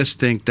I just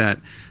think that,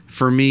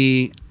 for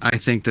me, I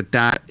think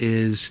that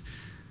is...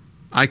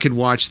 I could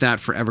watch that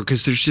forever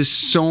because there's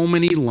just so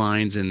many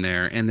lines in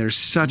there, and there's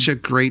such a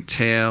great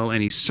tale,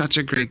 and he's such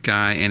a great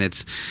guy, and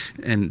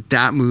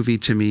that movie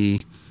to me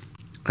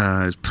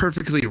is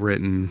perfectly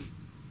written.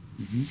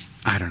 Mm-hmm.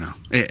 I don't know.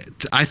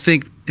 I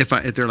think if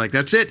they're like,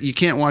 that's it, you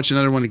can't watch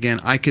another one again.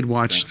 I could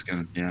watch.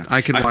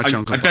 I could watch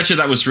Uncle Buck. I bet you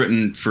that was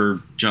written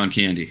for John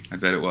Candy. I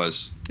bet it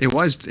was. It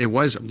was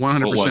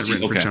 100%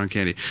 written for John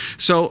Candy.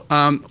 So,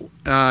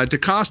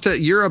 DaCosta,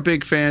 you're a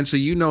big fan, so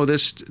you know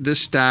this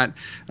stat.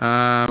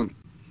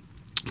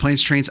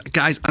 Planes, Trains,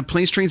 guys.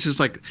 Planes, Trains is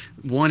like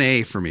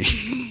 1A for me.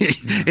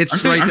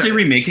 Aren't they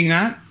remaking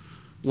that?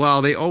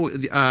 Well, but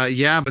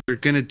they're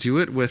gonna do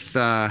it with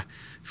I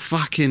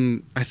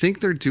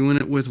think they're doing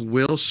it with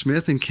Will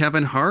Smith and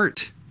Kevin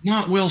Hart.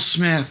 Not Will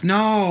Smith,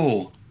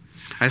 no.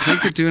 I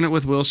think they're doing it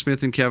with Will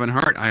Smith and Kevin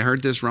Hart. I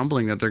heard this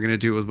rumbling that they're going to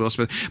do it with Will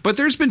Smith, but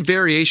there's been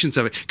variations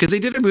of it because they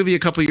did a movie a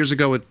couple of years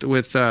ago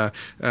with Zach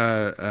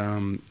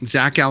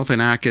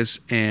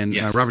Galifianakis and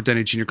Robert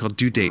Downey Jr. called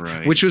Due Date,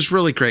 which was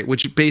really great.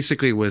 Which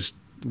basically was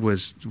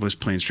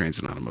Planes, Trains,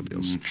 and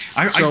Automobiles.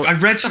 I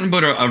read something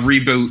about a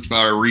reboot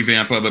or a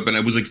revamp of it, but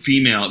it was like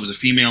female. It was a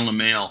female and a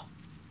male.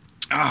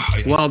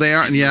 Well, they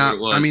are. Yeah,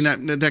 I mean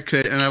that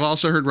could, and I've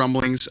also heard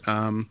rumblings.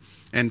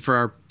 And for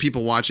our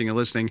people watching and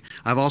listening,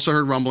 I've also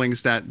heard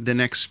rumblings that the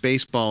next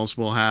Spaceballs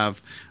will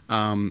have,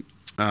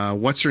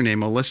 what's her name,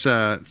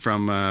 Melissa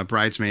from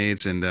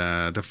Bridesmaids, and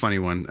the funny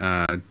one,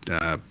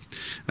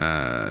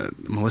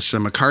 Melissa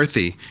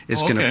McCarthy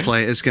is going to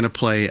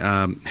play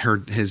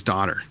his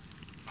daughter,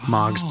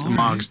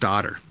 Mog's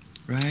daughter.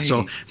 Right.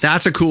 So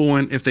that's a cool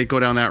one if they go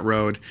down that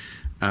road.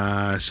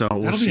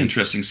 That'll be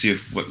interesting to see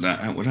what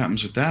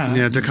happens with that.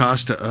 Yeah,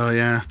 DaCosta. Oh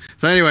yeah.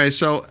 But anyway,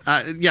 so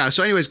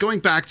going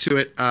back to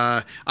it,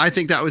 I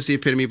think that was the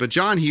epitome. But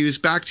John Hughes,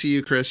 back to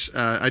you, Chris.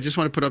 I just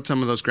want to put up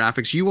some of those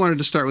graphics. You wanted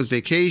to start with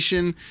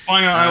Vacation.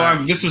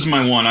 This is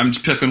my one. I'm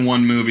just picking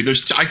one movie.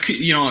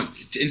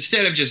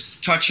 Instead of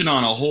just touching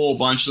on a whole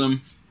bunch of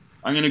them,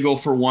 I'm gonna go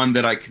for one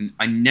that I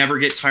never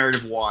get tired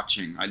of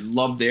watching.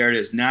 There it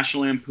is,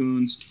 National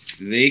Lampoon's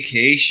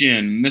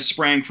Vacation. This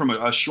sprang from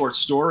a short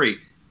story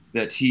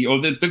that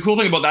the cool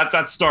thing about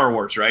that's Star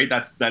Wars, right?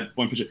 That's that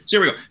one picture. So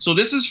here we go. So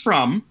this is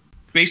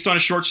based on a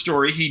short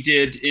story he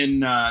did in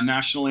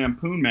National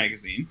Lampoon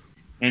magazine,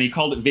 and he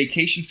called it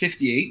Vacation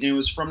 58, and it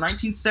was from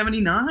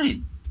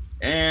 1979.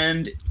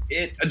 And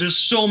there's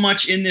so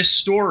much in this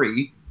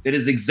story that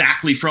is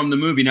exactly from the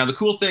movie. Now the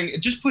cool thing,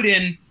 just put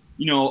in,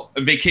 a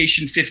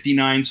Vacation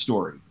 59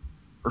 story,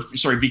 or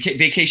sorry,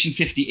 Vacation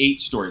 58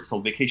 story. It's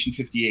called Vacation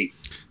 58.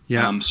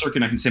 Yeah. Circa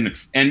 1970.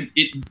 And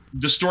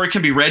the story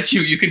can be read to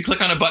you. You can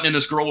click on a button and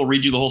this girl will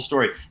read you the whole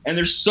story. And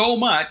there's so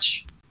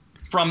much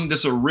from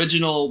this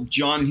original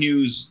John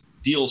Hughes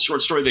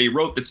short story that he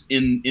wrote that's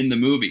in the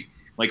movie.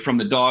 Like from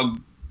the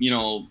dog, I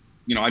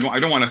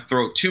don't want to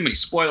throw too many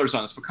spoilers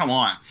on this, but come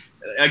on.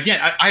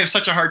 Again, I have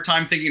such a hard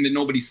time thinking that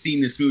nobody's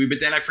seen this movie, but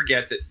then I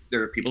forget that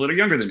there are people that are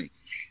younger than me.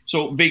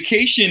 So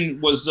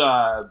Vacation was,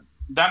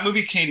 that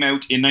movie came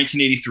out in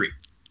 1983.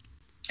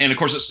 And of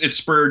course it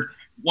spurred,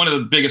 one of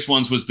the biggest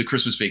ones was the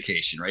Christmas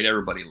Vacation, right?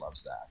 Everybody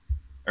loves that.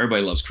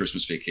 Everybody loves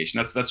Christmas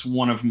Vacation. That's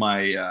one of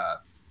my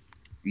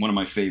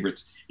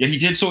favorites. Yeah, he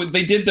did. So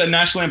they did the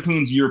National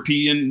Lampoon's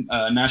European,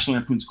 National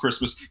Lampoon's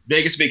Christmas.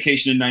 Vegas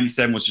Vacation in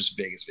 '97 was just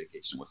Vegas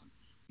Vacation. It wasn't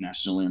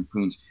National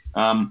Lampoon's.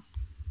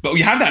 But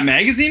we have that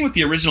magazine with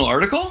the original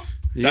article.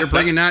 You're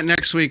bringing that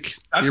next week.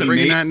 You're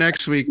bringing that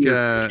next week.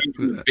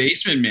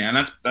 Basement, man.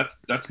 That's.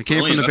 It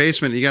came from the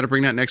basement. You got to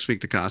bring that next week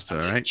to Costa,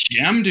 all right?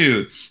 Gem,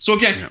 dude. So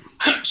again,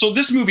 so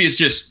this movie is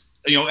just,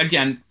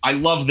 again, I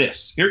love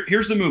this.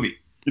 Here's the movie: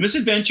 The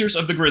Misadventures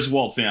of the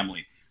Griswold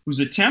Family,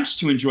 whose attempts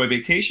to enjoy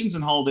vacations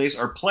and holidays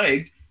are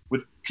plagued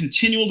with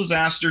continual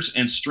disasters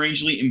and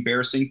strangely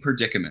embarrassing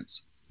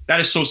predicaments. That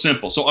is so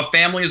simple. So a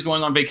family is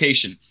going on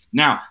vacation.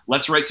 Now,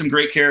 let's write some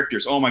great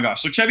characters. Oh my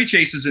gosh. So Chevy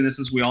Chase is in this,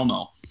 as we all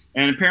know.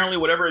 And apparently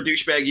whatever a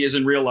douchebag he is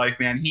in real life,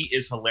 man, he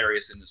is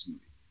hilarious in this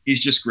movie. He's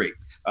just great.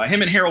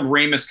 Him and Harold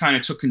Ramis kind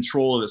of took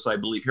control of this, I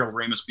believe. Harold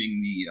Ramis being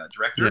the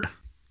director.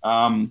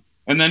 Yeah.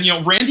 And then,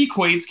 Randy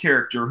Quaid's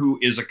character, who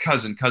is a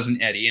cousin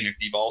Eddie, and if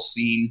you've all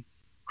seen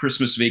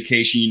Christmas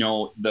Vacation,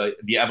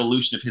 the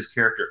evolution of his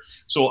character.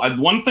 So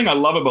one thing I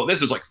love about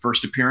this is like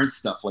first appearance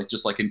stuff, like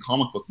just like in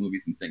comic book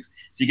movies and things.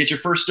 So you get your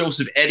first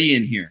dose of Eddie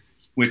in here,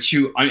 which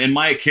in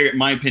my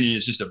opinion,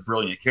 is just a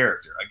brilliant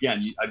character.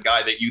 Again, a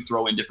guy that you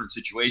throw in different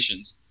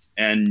situations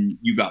and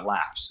you got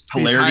laughs.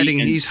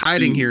 He's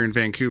hiding here in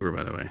Vancouver,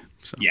 by the way.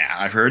 So. Yeah,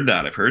 I've heard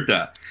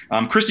that.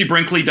 Christy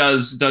Brinkley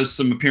does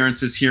some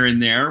appearances here and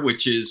there,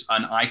 which is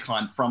an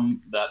icon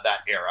from that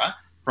era,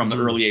 from the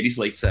early 80s,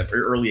 late 70s,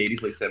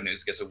 I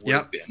guess it would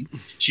have been.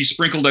 She's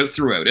sprinkled out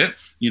throughout it,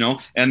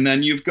 and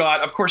then you've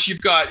got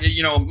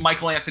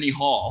Michael Anthony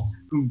Hall,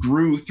 who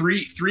grew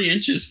three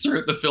inches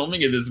throughout the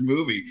filming of this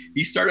movie.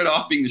 He started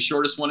off being the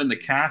shortest one in the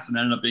cast and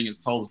ended up being as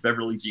tall as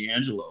Beverly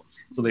D'Angelo.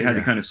 So they had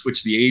to kind of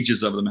switch the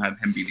ages of them, have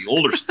him be the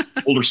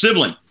older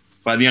sibling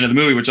by the end of the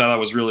movie, which I thought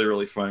was really,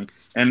 really funny.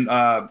 And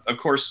of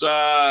course,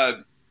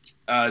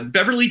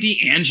 Beverly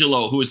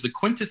D'Angelo, who is the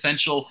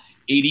quintessential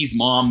 80s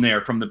mom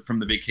there from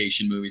the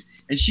Vacation movies,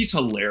 and she's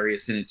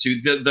hilarious in it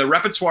too. The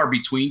repertoire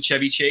between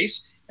Chevy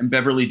Chase and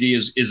Beverly D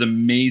is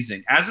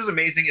amazing. As is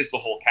amazing as the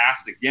whole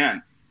cast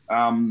again.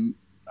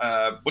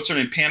 What's her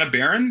name? Panna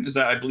Barron is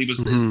that, I believe, is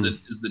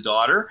the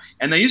daughter,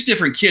 and they use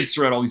different kids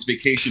throughout all these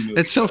Vacation movies.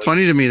 It's so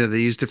funny to me that they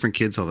use different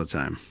kids all the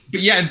time.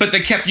 But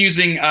they kept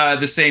using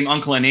the same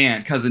uncle and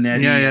aunt, cousin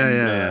Eddie.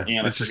 Yeah.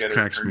 That just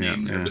cracks me up.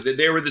 Yeah. But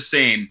they were the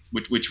same,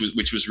 which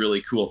was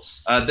really cool.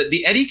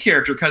 The Eddie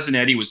character, cousin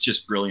Eddie, was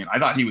just brilliant. I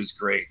thought he was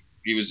great.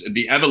 He was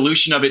the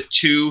evolution of it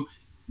to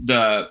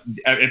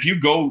if you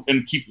go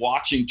and keep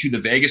watching to the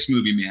Vegas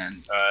movie,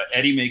 man,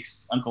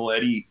 Uncle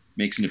Eddie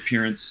makes an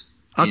appearance.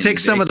 I'll take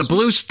some of the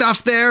blue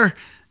stuff there,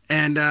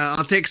 and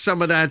I'll take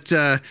some of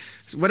that,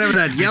 whatever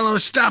that yellow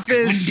stuff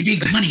is.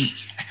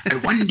 I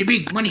won the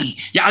big money.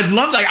 Yeah, I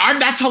love that.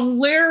 That's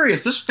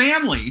hilarious. This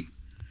family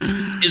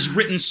is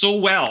written so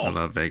well. I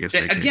love Vegas.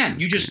 Again,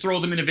 you just throw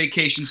them in a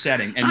vacation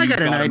setting. And I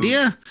got an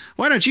idea.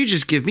 Why don't you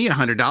just give me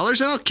 $100 and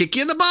I'll kick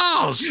you in the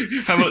balls?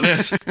 How about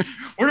this?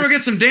 Where do I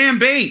get some damn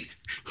bait?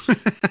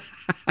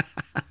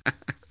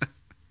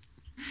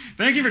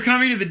 Thank you for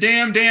coming to the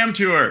damn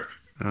tour.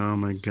 Oh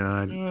my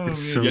God.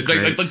 It's so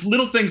great. Like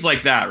little things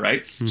like that,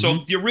 right? Mm-hmm.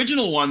 So the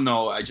original one,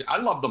 though,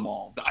 I love them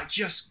all. I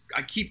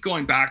keep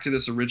going back to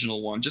this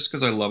original one just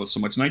because I love it so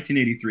much.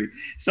 1983.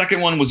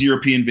 Second one was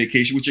European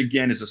Vacation, which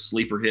again is a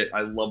sleeper hit. I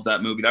love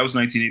that movie. That was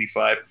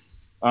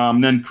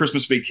 1985. Then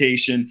Christmas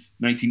Vacation,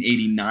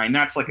 1989.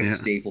 That's like a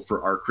staple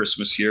for our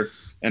Christmas here.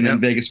 And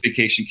then Vegas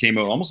Vacation came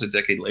out almost a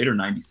decade later,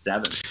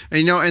 97.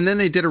 And then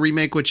they did a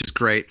remake, which is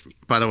great.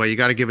 By the way, you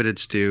got to give it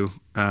its due.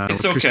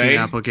 It's okay. Christine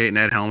Applegate and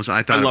Ed Helms.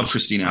 I love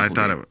Christine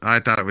Applegate.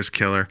 I thought it was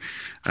killer.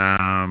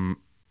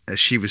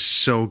 She was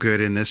so good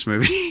in this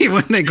movie.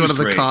 When they go to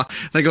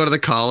the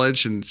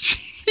college, and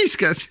she's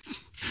got,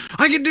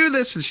 I can do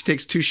this, and she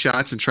takes 2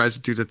 shots and tries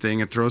to do the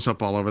thing and throws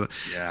up all over the.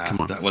 Yeah, come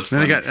on. That was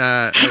fun.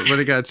 Then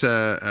they got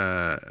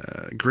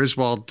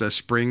Griswold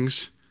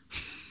Springs.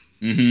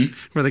 Mm-hmm.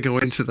 Where they go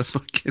into the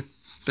fucking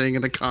thing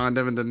and the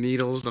condom and the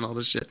needles and all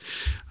this shit.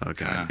 Oh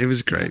God, It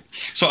was great.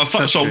 So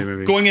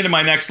going into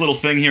my next little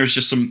thing here is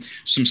just some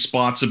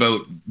spots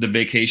about the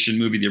Vacation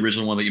movie, the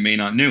original one that you may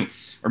not know.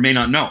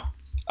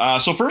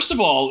 So first of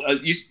all,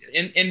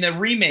 in the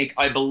remake,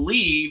 I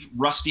believe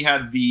Rusty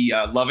had the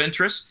love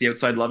interest, the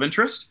outside love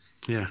interest.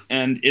 Yeah.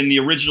 And in the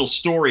original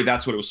story,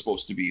 that's what it was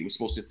supposed to be. It was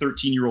supposed to be a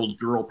 13-year-old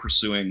girl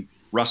pursuing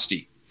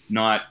Rusty,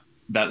 not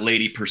that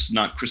lady,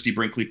 not Christy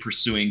Brinkley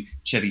pursuing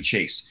Chevy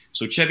Chase.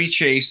 So Chevy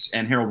Chase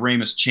and Harold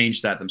Ramis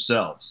changed that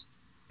themselves.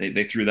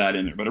 They threw that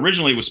in there. But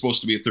originally it was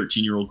supposed to be a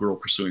 13-year-old girl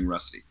pursuing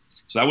Rusty.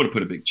 So that would have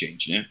put a big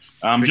change in it.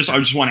 I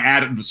just want to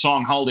add, the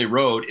song Holiday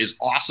Road is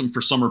awesome for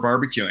summer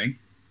barbecuing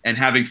and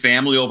having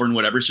family over and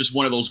whatever. It's just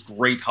one of those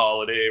great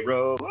Holiday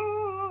Road.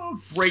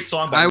 Great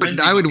song.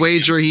 I would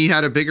wager he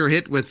had a bigger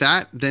hit with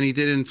that than he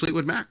did in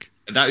Fleetwood Mac.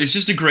 That is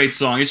just a great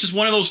song. It's just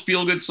one of those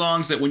feel-good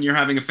songs that when you're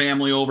having a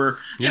family over,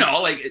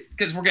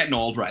 because we're getting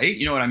old, right?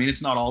 You know what I mean?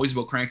 It's not always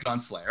about cranking on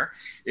Slayer.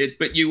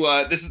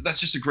 That's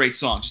just a great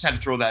song. Just had to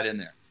throw that in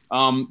there.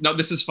 No,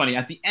 this is funny.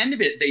 At the end of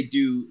it, they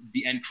do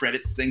the end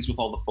credits things with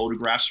all the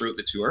photographs throughout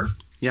the tour.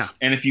 Yeah.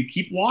 And if you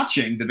keep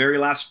watching, the very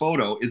last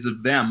photo is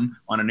of them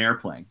on an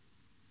airplane,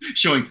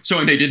 showing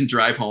they didn't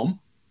drive home.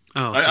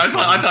 Oh, I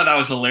thought that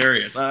was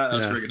hilarious. That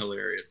was freaking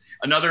hilarious.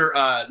 Another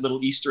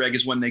little Easter egg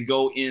is when they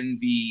go in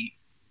the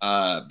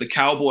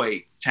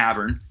Cowboy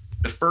Tavern.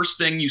 The first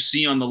thing you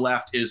see on the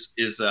left is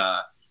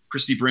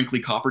Christy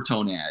Brinkley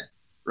Coppertone ad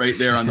right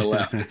there on the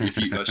left. If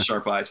you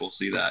sharp eyes will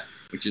see that,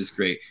 which is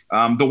great.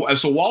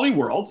 So Wally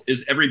World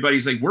is,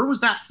 everybody's like, where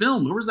was that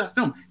filmed?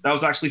 That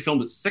was actually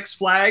filmed at Six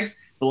Flags,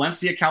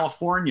 Valencia,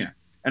 California.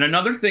 And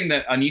another thing,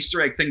 an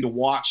Easter egg thing to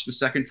watch the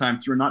second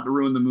time through, not to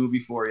ruin the movie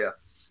for you,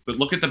 but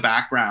look at the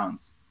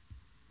backgrounds.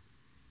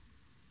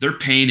 They're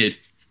painted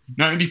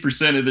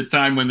 90% of the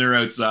time when they're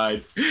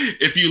outside.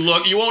 If you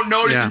look, you won't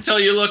notice until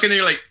you look, and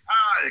you're like,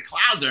 the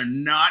clouds are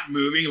not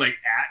moving like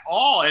at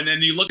all. And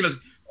then you look at us,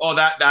 Oh,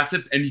 that's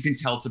it, and you can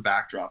tell it's a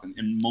backdrop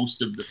in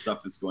most of the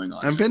stuff that's going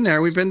on. I've been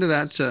there. We've been to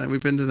that.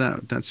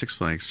 That Six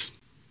Flags.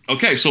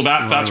 Okay, so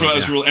that's what I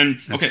was real. And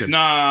That's okay,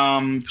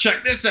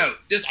 check this out.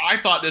 I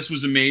thought this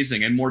was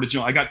amazing, and more to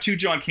John. I got 2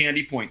 John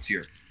Candy points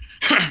here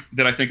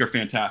that I think are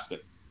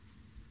fantastic.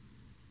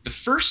 The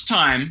first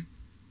time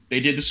they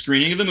did the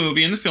screening of the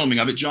movie and the filming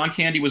of it, John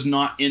Candy was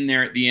not in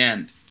there at the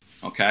end.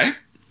 Okay,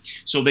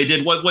 so they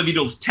did what they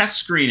do, test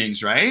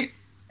screenings, right?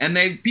 And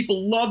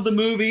people loved the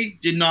movie,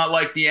 did not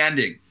like the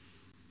ending.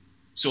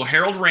 So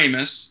Harold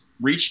Ramis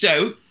reached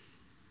out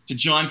to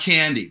John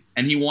Candy,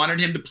 and he wanted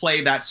him to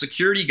play that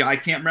security guy. I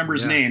can't remember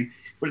his name,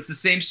 but it's the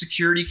same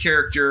security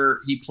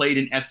character he played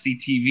in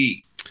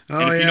SCTV.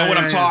 And if you know what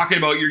I'm talking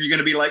about, you're going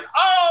to be like,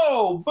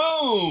 oh,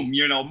 boom,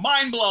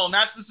 mind blown.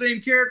 That's the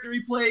same character he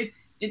played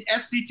in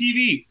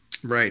SCTV.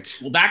 Right.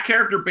 Well, that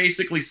character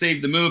basically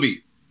saved the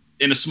movie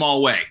in a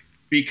small way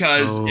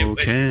because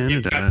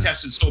it got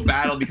tested so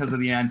badly because of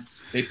the end.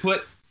 They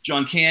put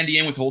John Candy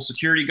in with the whole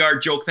security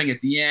guard joke thing at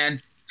the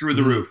end, through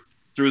the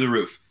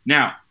roof.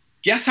 Now,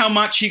 guess how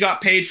much he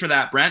got paid for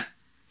that, Brent?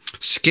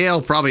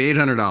 Scale, probably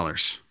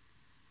 $800.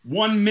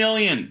 $1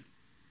 million.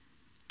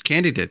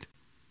 Candy did.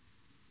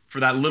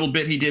 For that little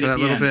bit he did at the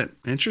end. That little bit.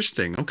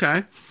 Interesting.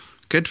 Okay.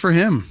 Good for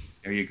him.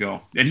 There you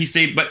go. And he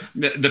saved, but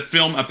the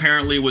film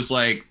apparently was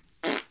like,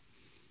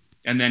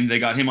 and then they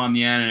got him on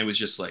the end, and it was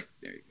just like,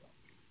 there you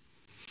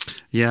go.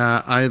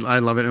 Yeah, I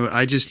love it.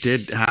 I just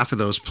did half of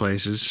those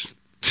places.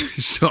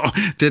 So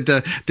did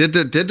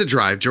the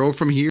drive, drove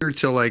from here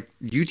to like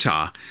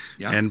Utah,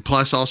 and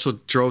plus also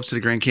drove to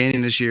the Grand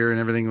Canyon this year and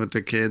everything with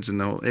the kids,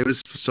 and it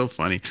was so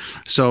funny.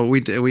 So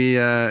we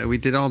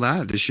did all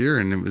that this year,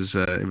 and it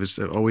was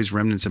always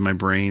remnants in my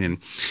brain. And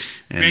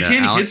Grand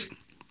Canyon kids.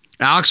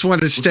 Alex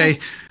wanted to stay.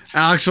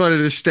 Alex wanted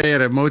to stay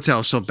at a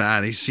motel so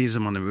bad. He sees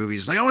them on the movie.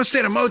 He's like, I want to stay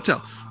at a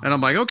motel, and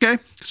I'm like, okay.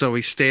 So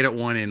we stayed at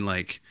one in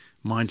like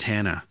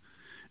Montana,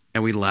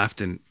 and we left,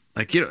 and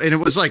like and it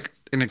was like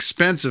an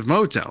expensive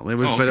motel. It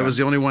was, but it was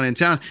the only one in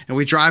town. And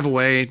we drive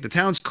away. The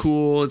town's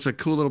cool. It's a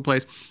cool little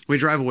place. We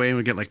drive away and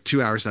we get like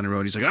 2 hours down the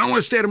road. He's like, I don't want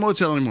to stay at a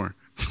motel anymore.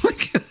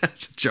 Like,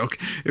 that's a joke.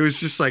 It was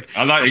just like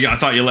I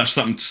thought you left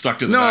something stuck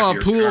to the back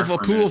of your car.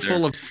 A pool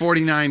full of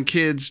 49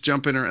 kids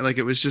jumping around. Like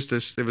it was just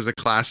this. It was a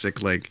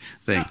classic like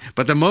thing.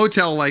 But the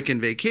motel, like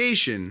in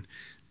Vacation,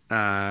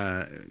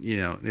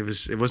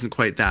 it wasn't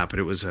quite that, but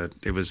it was a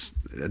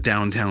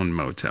downtown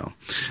motel.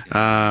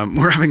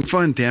 We're having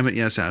fun, damn it.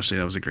 Yes, Ashley,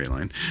 that was a great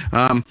line.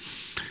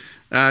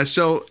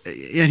 So,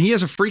 and he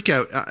has a freak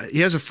out. He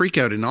has a freak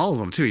out in all of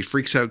them too. He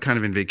freaks out kind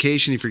of in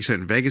Vacation. He freaks out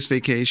in Vegas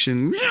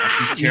Vacation.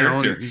 That's his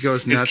character. He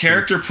goes nuts. His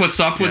character puts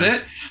up with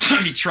it.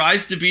 He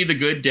tries to be the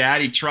good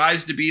dad. He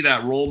tries to be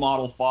that role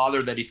model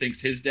father that he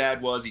thinks his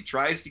dad was. He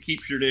tries to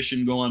keep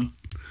tradition going.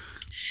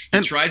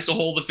 He tries to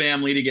hold the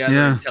family together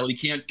until he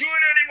can't do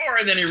it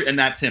anymore, and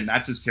that's him.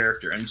 That's his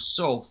character, and he's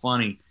so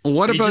funny.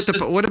 What about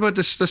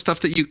the stuff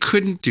that you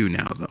couldn't do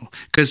now though?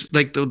 Because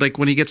like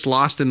when he gets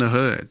lost in the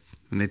hood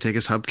and they take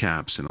his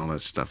hubcaps and all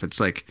that stuff, it's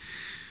like,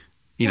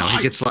 he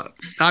gets.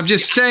 I'm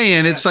just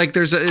saying, it's like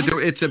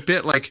it's a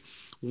bit like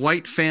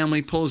white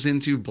family pulls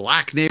into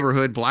black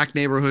neighborhood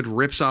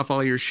rips off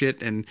all your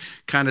shit and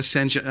kind of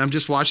sends you. I'm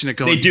just watching it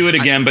go. They do it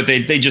again, but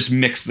they just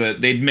mix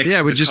they'd mix.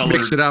 Yeah, we just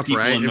mix it up,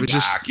 right? It was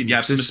just you'd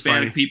have some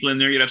Hispanic people in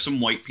there, you'd have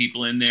some white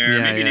people in there,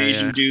 maybe an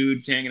Asian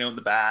dude hanging out in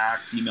the back,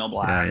 female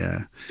black.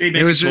 Yeah.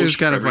 It was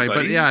kind of funny,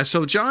 but yeah.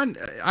 So John,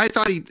 I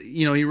thought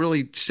he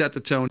really set the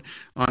tone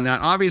on that.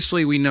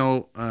 Obviously, we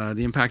know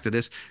the impact of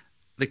this.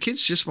 The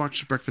kids just watched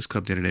The Breakfast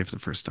Club the other day for the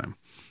first time,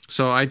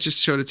 so I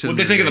just showed it to them.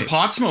 What did they think of the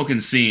pot smoking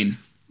scene?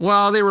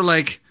 Well, they were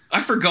like,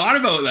 I forgot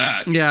about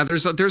that. Yeah,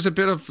 there's a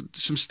bit of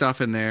some stuff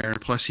in there.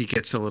 Plus, he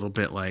gets a little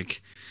bit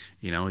like,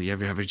 you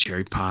ever have a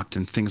cherry popped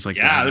and things like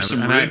that. Yeah, there's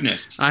some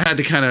rudeness. I had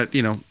to kind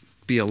of,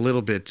 be a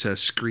little bit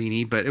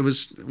screeny, but it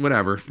was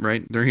whatever,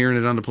 right? They're hearing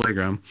it on the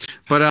playground.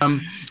 But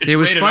it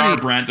was rated funny. R,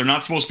 Brent. They're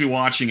not supposed to be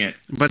watching it.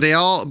 But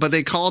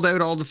they called out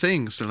all the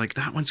things. They're like,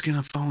 that one's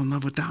gonna fall in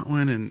love with that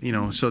one,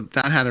 and so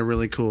that had a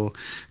really cool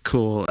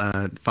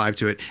vibe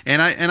to it.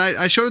 And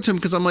I showed it to him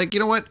because I'm like, you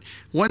know what?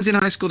 One's in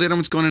high school, the other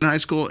one's going in high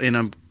school, and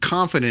I'm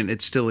confident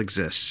it still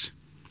exists.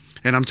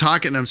 And I'm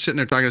sitting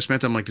there talking to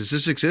Samantha. I'm like, does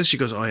this exist? She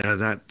goes, oh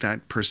yeah,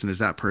 that person is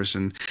that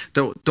person.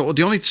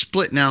 The only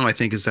split now I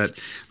think is that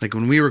like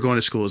when we were going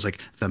to school, it was like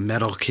the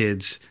metal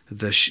kids,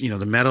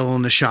 the metal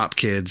and the shop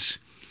kids,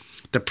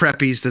 the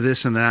preppies, the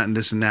this and that and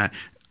this and that.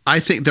 I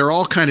think they're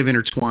all kind of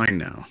intertwined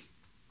now.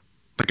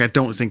 Like I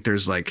don't think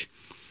there's like,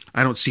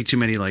 I don't see too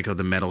many like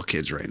the metal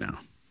kids right now.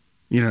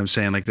 You know what I'm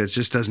saying? Like that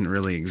just doesn't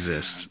really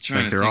exist.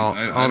 Like they're all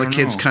the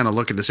kids kind of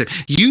look at the same.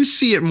 You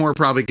see it more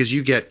probably because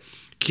you get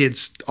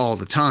kids all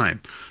the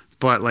time,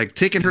 but like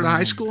taking her to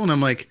high school and I'm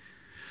like,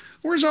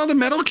 where's all the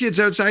metal kids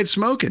outside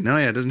smoking? No,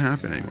 it doesn't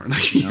happen anymore.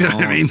 Like, you know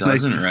what I mean? It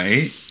doesn't,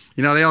 right?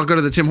 They all go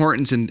to the Tim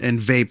Hortons and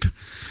vape,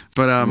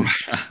 but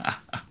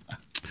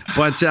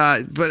but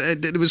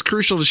it was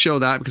crucial to show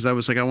that because I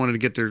was like, I wanted to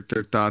get their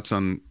thoughts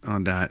on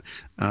that.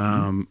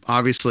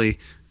 Obviously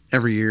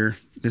every year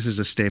this is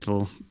a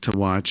staple to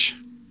watch.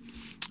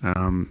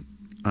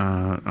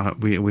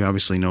 We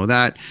obviously know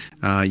that.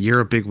 You're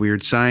a big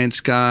Weird Science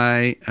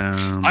guy.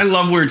 I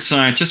love Weird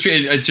Science.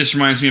 It just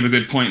reminds me of a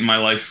good point in my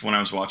life when I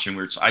was watching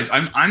Weird Science.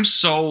 I'm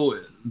so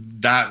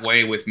that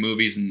way with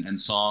movies and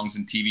songs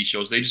and TV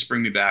shows. They just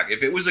bring me back.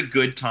 If it was a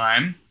good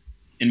time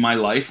in my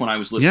life when I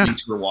was listening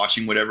to or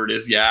watching whatever it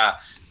is, I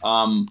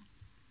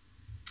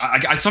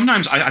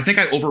sometimes think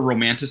I over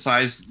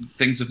romanticize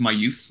things of my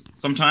youth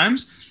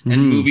sometimes,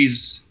 and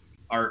movies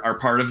are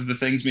part of the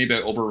things maybe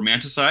I over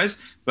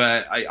romanticize.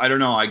 But I don't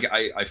know.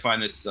 I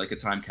find it's like a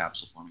time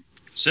capsule for me.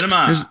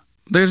 Cinema.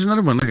 There's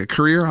another one, like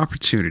Career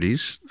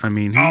Opportunities. I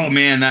mean, oh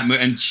man, that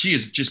and she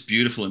is just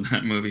beautiful in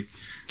that movie.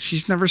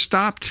 She's never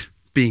stopped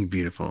being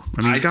beautiful.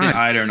 I mean,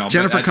 I don't know.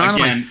 Jennifer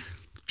Connelly. Again,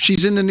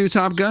 she's in the new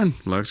Top Gun.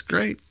 Looks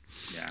great.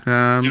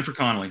 Yeah. Jennifer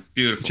Connelly,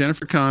 beautiful.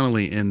 Jennifer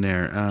Connelly in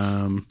there.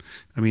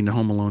 I mean, the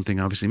Home Alone thing,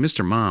 obviously.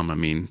 Mr. Mom. I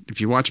mean,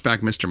 if you watch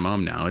back Mr.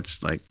 Mom now,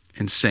 it's like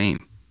insane.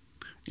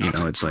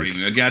 It's like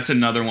movie. That's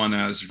another one that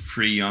I was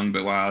pretty young,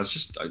 but wow, it's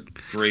just a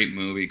great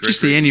movie.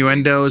 Just the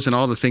innuendos and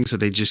all the things that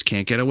they just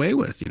can't get away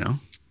with,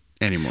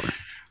 anymore.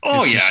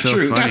 Oh yeah, so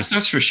true.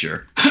 That's for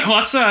sure.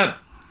 Well, that's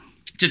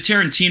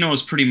Tarantino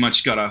has pretty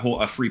much got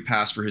a free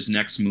pass for his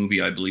next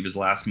movie. I believe his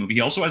last movie.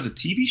 He also has a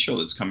TV show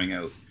that's coming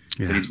out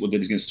that he's going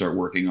to start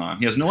working on.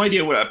 He has no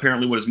idea what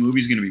his movie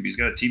is going to be. But he's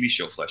got a TV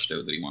show fleshed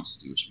out that he wants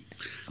to do, which is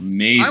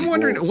amazing. I'm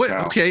wondering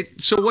Okay,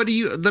 so what do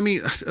you? Let me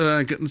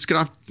let's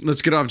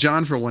get off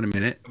John for 1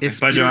 minute. Okay,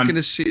 if you're going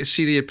to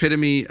see the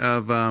epitome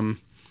of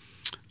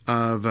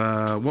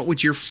what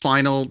would your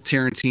final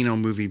Tarantino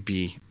movie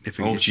be? I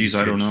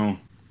don't know.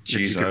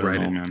 Jeez, I don't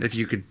know, man. If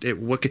you could,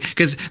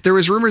 because there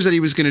was rumors that he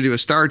was going to do a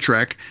Star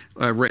Trek,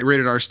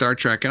 rated R Star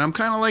Trek, and I'm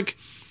kind of like,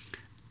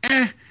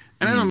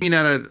 And I don't mean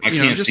that. I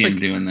can't see him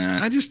doing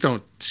that. I just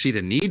don't see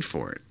the need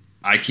for it.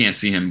 I can't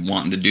see him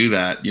wanting to do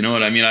that. You know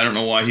what I mean? I don't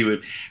know why he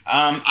would.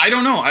 I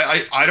don't know.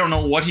 I don't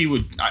know what he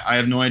would. I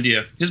have no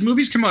idea. His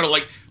movies come out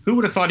like, who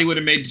would have thought he would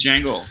have made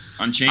Django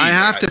Unchained? I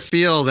have to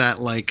feel that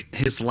like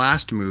his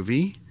last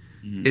movie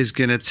is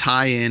going to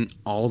tie in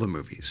all the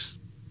movies.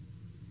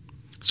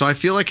 So I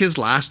feel like his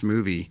last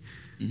movie,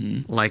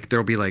 like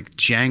there'll be like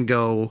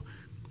Django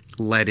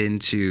led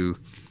into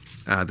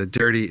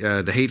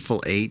the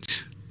Hateful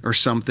Eight or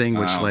something,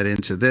 which led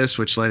into this,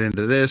 which this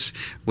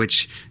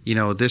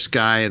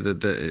guy,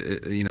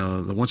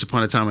 the Once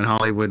Upon a Time in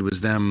Hollywood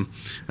was them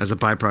as a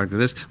byproduct of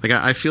this. Like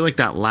I feel like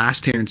that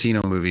last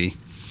Tarantino movie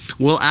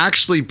will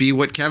actually be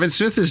what Kevin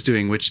Smith is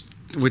doing, which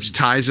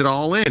ties it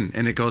all in,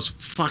 and it goes,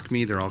 fuck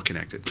me, they're all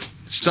connected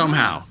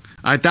somehow.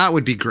 That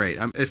would be great.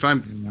 If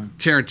I'm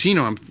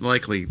Tarantino, I'm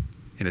likely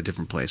in a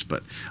different place,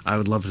 but I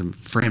would love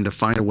for him to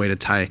find a way to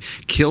tie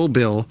Kill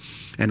Bill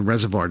and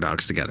Reservoir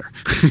Dogs together.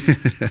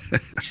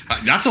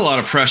 That's a lot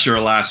of pressure,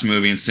 a last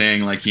movie, and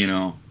saying like, he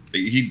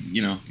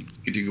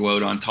could go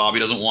out on top.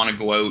 He doesn't want to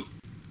go out,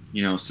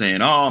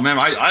 saying, oh man,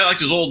 I liked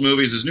his old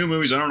movies, his new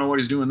movies, I don't know what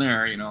he's doing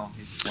there. He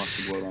just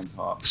wants to go out on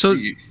top. So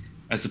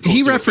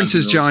he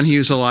references John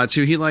Hughes a lot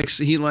too. He liked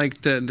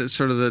the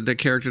sort of the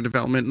character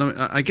development.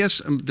 I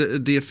guess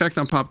the effect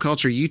on pop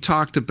culture. You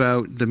talked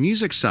about the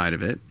music side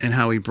of it and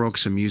how he broke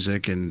some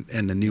music and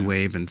the new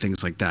wave and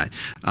things like that.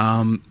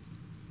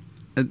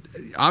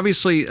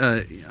 Obviously,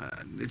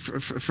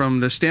 from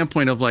the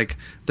standpoint of like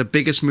the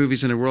biggest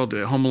movies in the world,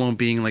 Home Alone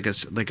being like a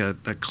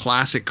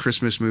classic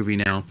Christmas movie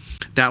now,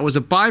 that was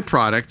a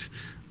byproduct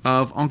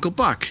of Uncle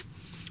Buck.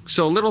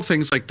 So little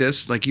things like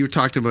this, like you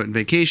talked about in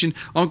Vacation,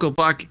 Uncle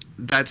Buck,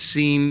 that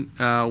scene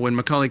when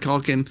Macaulay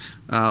Culkin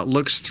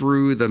looks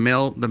through the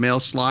mail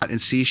slot and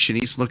sees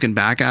Shanice looking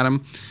back at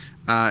him.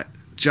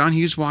 John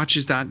Hughes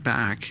watches that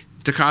back.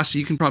 DaCosta,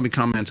 you can probably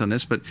comment on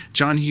this, but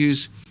John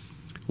Hughes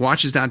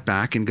watches that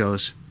back and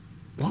goes,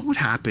 what would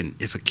happen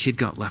if a kid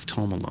got left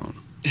home alone?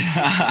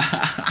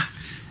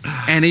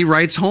 And he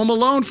writes Home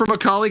Alone for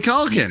Macaulay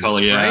Culkin.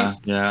 Right?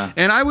 Yeah.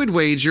 And I would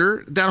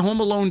wager that Home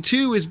Alone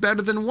 2 is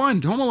better than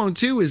 1. Home Alone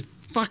 2 is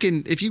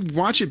fucking, if you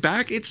watch it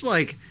back, it's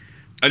like...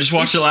 I just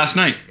watched it last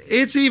night.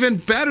 It's even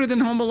better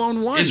than Home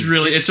Alone 1.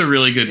 It's a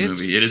really good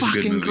movie. It is a good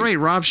movie. Fucking great.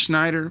 Rob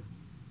Schneider,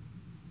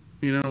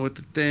 with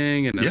the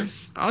thing. And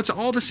it's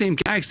all the same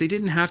gags. They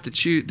didn't have to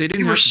choose. They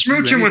didn't have to do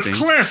anything. You were smooching with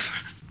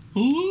Cliff.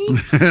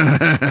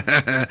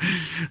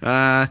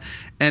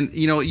 And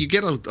you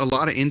get a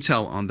lot of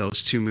intel on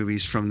those two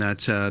movies from that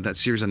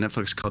series on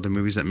Netflix called The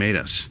Movies That Made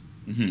Us.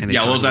 Mm-hmm.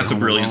 Yeah, that's a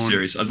brilliant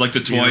series. I'd like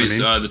the toys,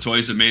 the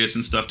toys that made us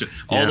and stuff too.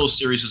 All those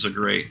series are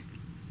great.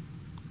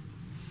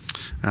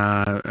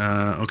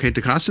 Okay,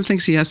 DaCosta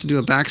thinks he has to do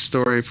a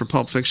backstory for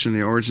Pulp Fiction,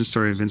 the origin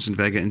story of Vincent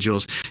Vega and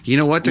Jules. You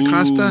know what,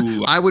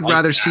 DaCosta? I would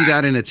rather see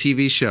that in a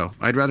TV show.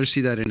 I'd rather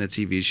see that in a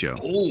TV show.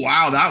 Oh,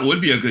 wow, that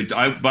would be a good...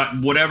 but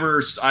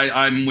whatever,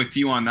 I'm with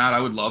you on that. I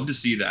would love to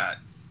see that.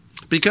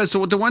 Because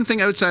the one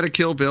thing outside of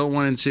Kill Bill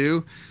 1 and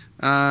 2,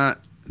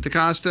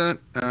 DaCosta...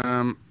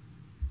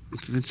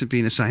 Vincent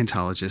being a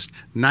Scientologist,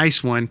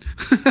 nice one.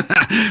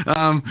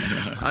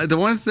 The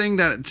one thing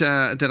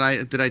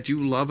that I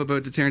do love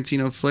about the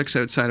Tarantino flicks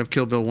outside of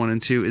Kill Bill 1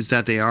 and 2 is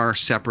that they are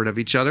separate of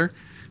each other.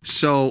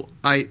 So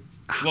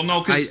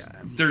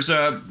there's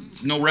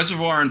No,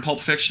 Reservoir and Pulp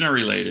Fiction are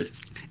related.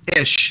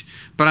 Ish,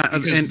 but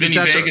Because Vinny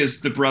Vega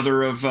is the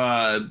brother of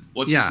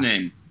what's his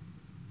name?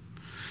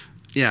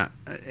 Yeah,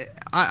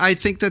 I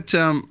think that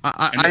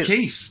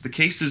the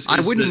case is.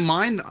 I wouldn't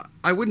mind.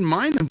 I wouldn't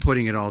mind them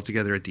putting it all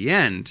together at the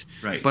end.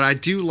 Right. But I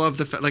do love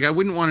the fact. Like, I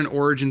wouldn't want an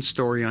origin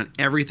story on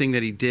everything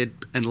that he did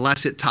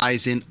unless it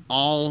ties in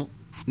all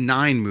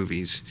 9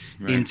 movies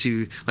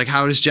into, like,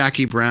 how does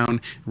Jackie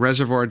Brown,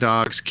 Reservoir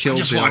Dogs, Kill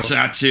Bill, watch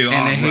that too,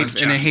 and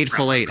a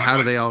Hateful Eight? How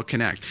do they all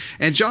connect?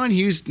 And John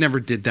Hughes never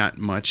did that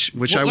much,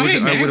 which I would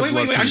have loved.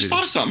 Wait! I just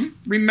thought of something.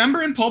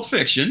 Remember in Pulp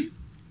Fiction,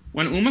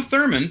 when Uma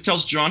Thurman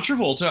tells John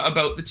Travolta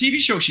about the TV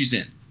show she's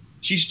in,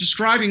 she's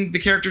describing the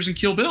characters in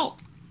Kill Bill.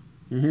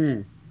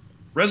 Mm-hmm.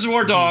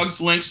 Reservoir Dogs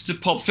links to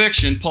Pulp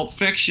Fiction. Pulp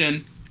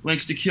Fiction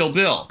links to Kill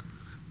Bill.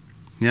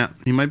 Yeah,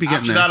 he might be getting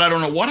After there. that, I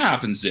don't know what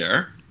happens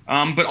there.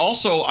 But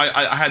also,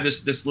 I had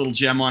this little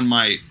gem on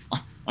my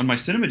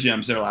Cinema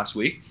Gems there last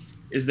week,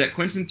 is that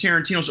Quentin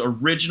Tarantino's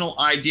original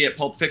idea at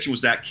Pulp Fiction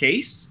was that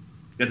case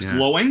that's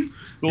glowing.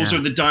 Those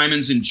are the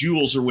diamonds and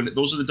jewels,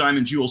 those are the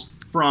diamond jewels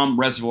from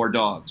Reservoir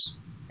Dogs.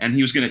 And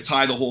he was going to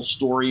tie the whole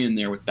story in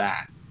there with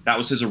that. That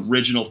was his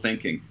original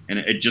thinking, and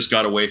it just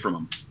got away from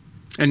him.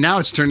 And now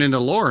it's turned into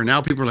lore.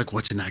 Now people are like,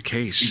 what's in that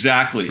case?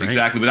 Exactly. But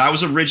that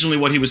was originally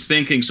what he was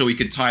thinking, so he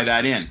could tie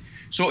that in.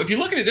 So if you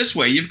look at it this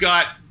way, you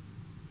got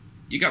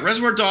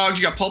Reservoir Dogs,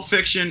 you got Pulp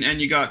Fiction,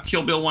 and you got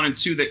Kill Bill 1 and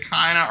 2 that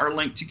kind of are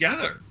linked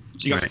together.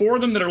 So you got 4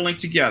 of them that are linked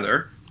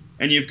together,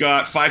 and you've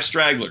got 5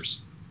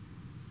 stragglers.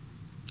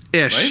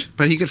 Ish. Right?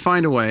 But he could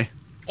find a way.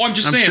 Oh, I'm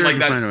saying, sure like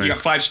that. You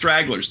got 5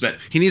 stragglers that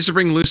he needs to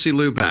bring Lucy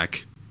Liu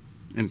back,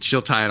 and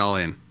she'll tie it all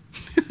in.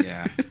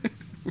 Yeah.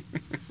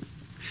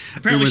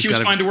 Apparently, she was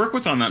fine to work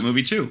with on that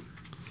movie too.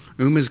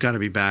 Uma's got to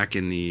be back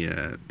in the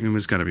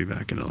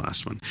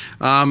last one.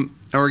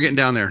 We're getting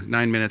down there.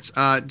 9 minutes.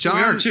 John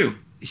we are too.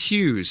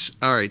 Hughes.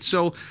 All right.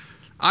 So,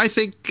 I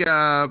think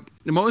the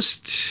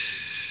most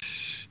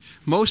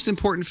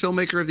important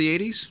filmmaker of the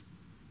 80s.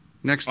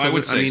 Next to, I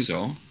would say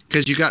so.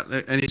 Because you got,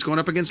 and he's going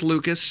up against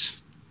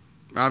Lucas,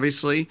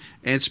 obviously,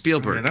 and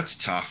Spielberg. Yeah, that's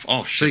tough.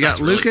 Oh shit. So you got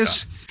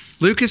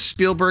Lucas,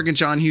 Spielberg, and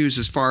John Hughes.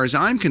 As far as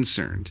I'm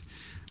concerned,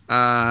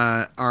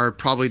 are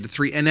probably the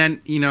 3. And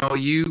then,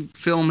 you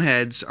film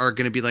heads are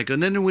going to be like,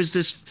 and then there was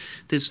this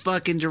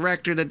fucking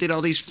director that did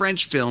all these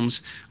French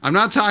films. I'm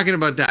not talking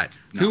about that.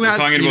 No,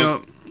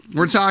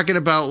 we're talking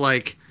about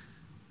like,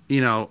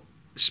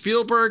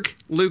 Spielberg,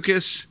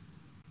 Lucas,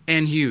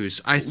 and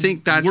Hughes. I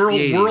think that's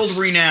world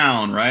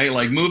renowned, right?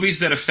 Like movies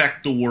that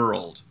affect the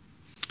world.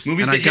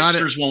 Movies that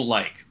hipsters won't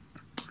like.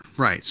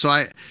 Right.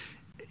 So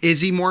is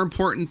he more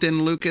important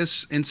than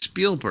Lucas and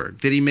Spielberg?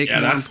 Did he make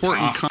more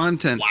important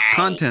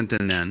content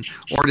than them,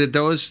 or did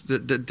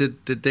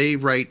did they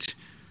write,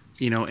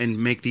 and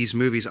make these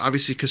movies?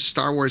 Obviously, because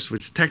Star Wars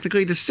was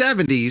technically the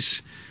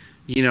 70s,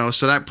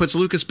 so that puts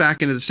Lucas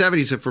back into the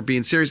 70s if we're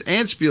being serious,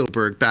 and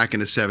Spielberg back in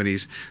the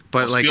 70s.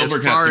 But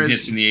Spielberg had some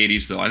hits in the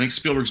 80s, though. I think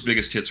Spielberg's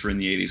biggest hits were in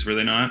the 80s, were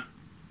they not?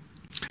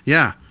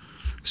 Yeah.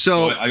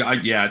 So so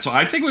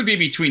I think it would be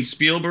between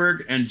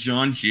Spielberg and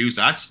John Hughes.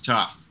 That's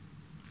tough.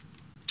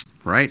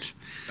 Right.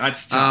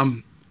 That's tough.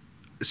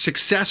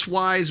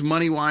 Success-wise,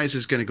 money-wise,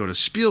 is going to go to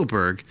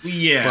Spielberg.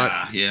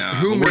 Yeah.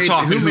 We're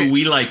talking who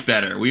we like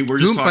better.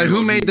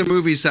 Who made the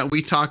movies that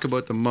we talk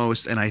about the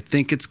most? And I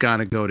think it's got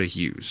to go to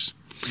Hughes.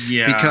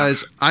 Yeah.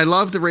 Because I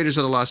love the Raiders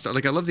of the Lost Ark.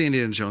 Like, I love the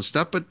Indiana Jones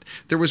stuff, but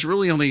there was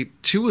really only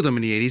 2 of them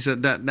in the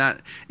 80s.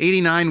 That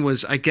 89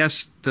 was, I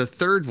guess, the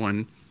third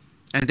one.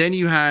 And then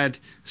you had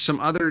some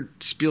other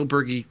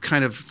Spielberg-y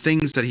kind of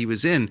things that he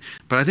was in.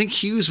 But I think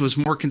Hughes was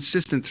more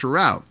consistent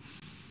throughout,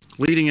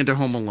 leading into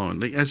Home Alone.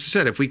 Like, as I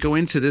said, if we go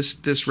into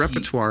this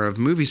repertoire of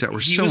movies that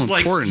were so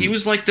important. He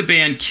was like the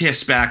band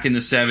Kiss back in the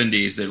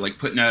 70s. They're like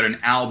putting out an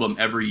album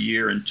every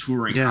year and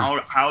touring. Yeah.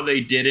 How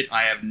they did it,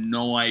 I have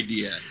no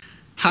idea.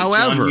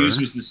 However, John Hughes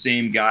was the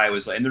same guy.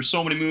 And there's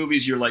so many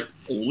movies you're like,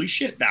 holy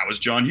shit, that was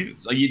John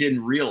Hughes. Like, you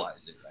didn't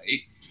realize it, right?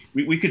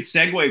 We could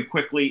segue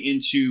quickly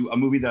into a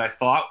movie that I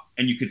thought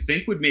and you could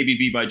think would maybe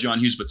be by John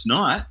Hughes, but it's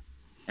not.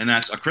 And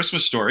that's A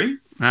Christmas Story.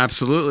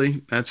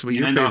 Absolutely, that's what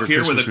your favorite off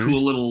here Christmas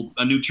with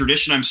a new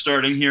tradition I'm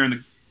starting here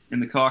in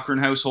the Cochran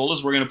household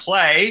is we're going to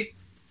play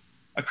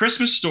A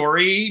Christmas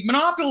Story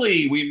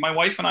Monopoly. My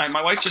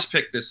wife just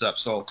picked this up,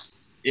 so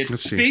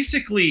it's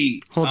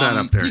basically hold that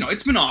up there.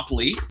 It's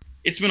Monopoly.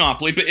 It's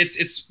Monopoly, but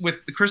it's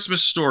with the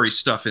Christmas Story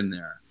stuff in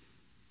there.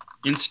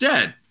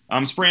 Instead,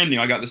 it's brand new.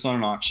 I got this on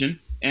an auction,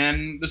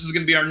 and this is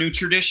going to be our new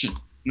tradition.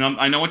 Now,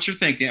 I know what you're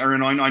thinking, or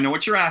I know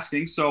what you're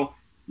asking. So,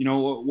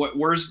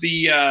 where's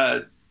the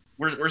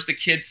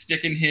kid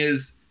sticking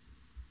his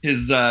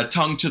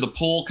tongue to the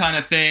pole kind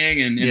of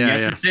thing? And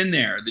yes, it's in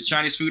there. The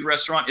Chinese food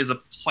restaurant is a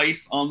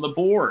place on the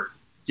board.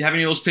 Do you have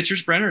any of those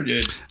pictures, Brenner? Or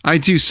did I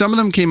do? Some of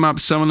them came up,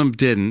 some of them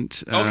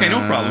didn't. Okay,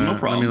 no problem.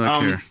 Let me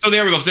look here. So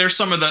there we go. So there's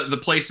some of the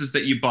places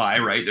that you buy,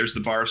 right? There's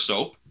the bar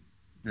soap,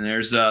 and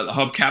there's the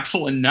hubcap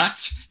full of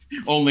nuts.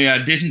 Only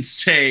I didn't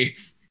say.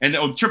 And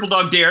Triple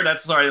Dog Dare.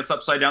 That's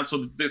upside down.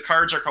 So the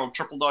cards are called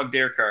Triple Dog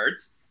Dare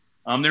cards.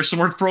 There's some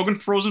more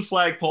frozen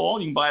flagpole.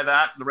 You can buy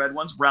that, the red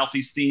ones.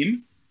 Ralphie's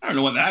theme. I don't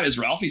know what that is.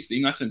 Ralphie's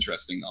theme. That's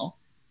interesting, though.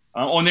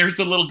 And there's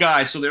the little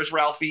guy. So there's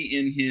Ralphie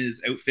in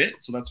his outfit.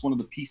 So that's one of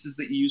the pieces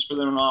that you use for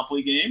the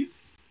Monopoly game.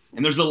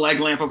 And there's the leg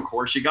lamp, of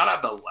course. You got to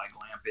have the leg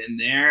lamp in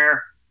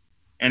there.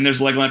 And there's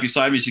a leg lamp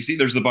beside me. As you can see,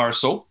 there's the bar of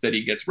soap that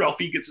he gets.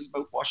 Ralphie gets his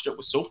mouth washed out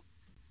with soap.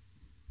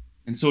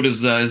 And so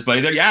does his buddy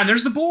there. Yeah, and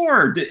there's the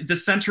board, the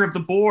center of the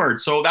board.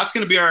 So that's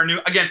going to be our new.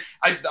 Again,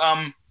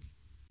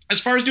 as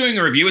far as doing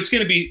a review, it's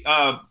going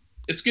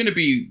to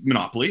be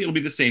Monopoly. It'll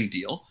be the same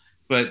deal.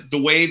 But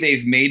the way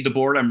they've made the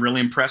board, I'm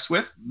really impressed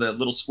with. The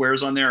little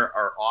squares on there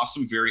are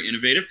awesome, very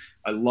innovative.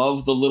 I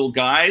love the little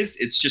guys.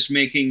 It's just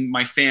making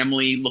my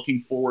family looking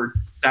forward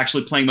to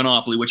actually playing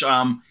Monopoly, which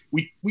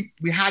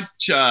we had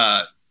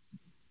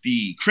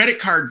the credit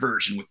card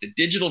version with the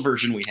digital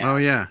version we had. Oh,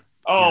 yeah.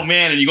 Oh,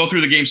 man. And you go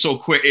through the game so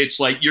quick. It's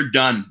like, you're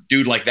done,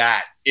 dude, like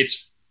that.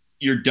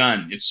 You're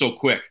done. It's so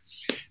quick.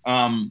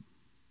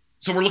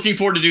 So we're looking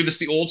forward to do this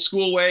the old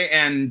school way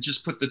and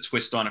just put the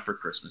twist on it for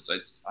Christmas.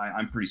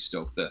 I'm pretty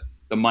stoked.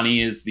 The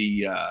money is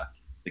the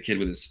kid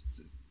with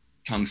his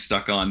tongue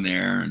stuck on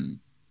there, and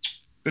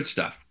good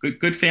stuff.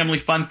 Good family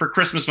fun for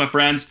Christmas, my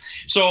friends.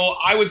 So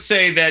I would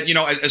say that,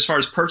 as far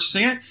as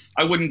purchasing it,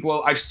 I wouldn't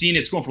go. I've seen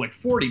it's going for like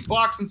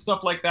 $40 and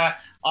stuff like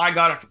that.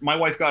 My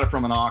wife got it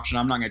from an auction.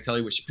 I'm not going to tell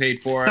you what she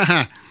paid for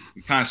it.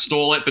 We kind of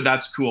stole it, but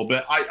that's cool.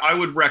 But I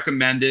would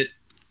recommend it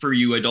for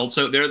you adults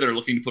out there that are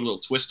looking to put a little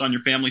twist on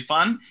your family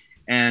fun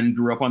and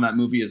grew up on that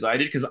movie as I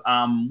did, because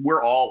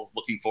we're all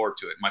looking forward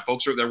to it. My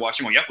folks are there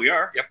watching. Well, yep, we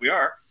are.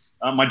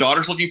 My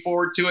daughter's looking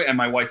forward to it, and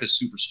my wife is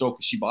super stoked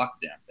because she bought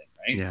the damn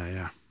thing, right?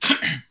 Yeah.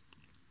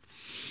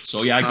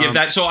 So yeah, I give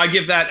that. So I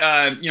give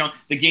that.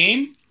 The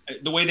game,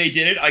 the way they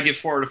did it, I give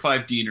 4 out of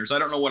 5 Deaners. I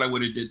don't know what I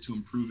would have did to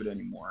improve it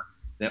anymore.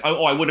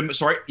 I would have.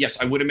 Sorry,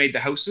 yes, I would have made the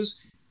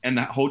houses, and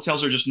the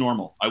hotels are just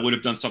normal. I would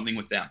have done something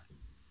with them.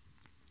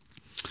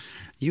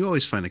 You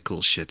always find the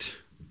cool shit.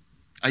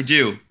 I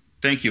do.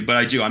 Thank you, but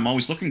I do. I'm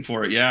always looking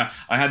for it. Yeah,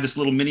 I had this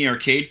little mini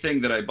arcade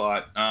thing that I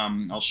bought.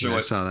 I'll show it.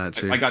 I saw that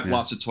too. I got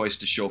lots of toys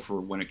to show for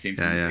when it came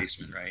from the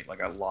basement, right? Like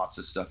I got lots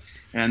of stuff,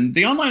 and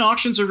the online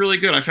auctions are really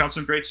good. I found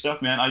some great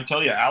stuff, man. I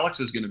tell you, Alex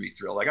is going to be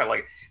thrilled. I got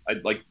like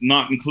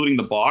not including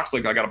the box.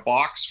 Like I got a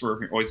box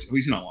for. Oh,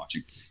 he's not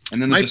watching.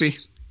 And then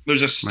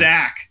there's a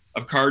stack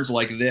of cards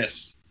like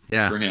this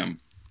for him.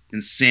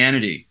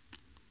 Insanity.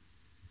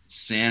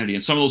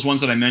 And some of those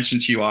ones that I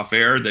mentioned to you off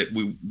air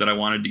that I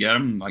wanted to get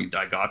him,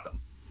 I got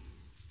them.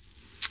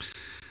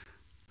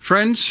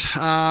 Friends,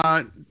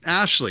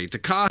 Ashley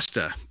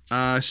DaCosta,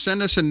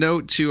 send us a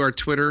note to our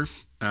Twitter.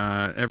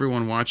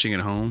 Everyone watching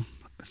at home,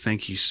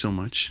 thank you so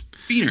much.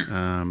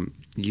 Beaner.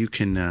 You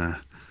can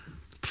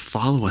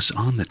follow us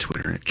on the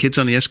Twitter at Kids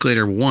on the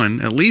Escalator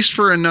 1, at least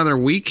for another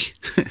week.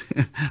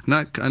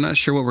 I'm not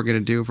sure what we're going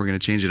to do, if we're going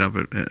to change it up,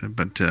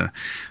 but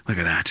look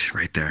at that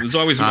right there. There's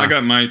always I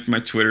got my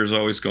Twitter is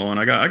always going.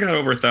 I got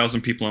over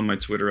 1,000 people on my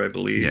Twitter, I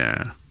believe.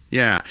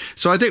 Yeah.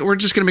 So I think we're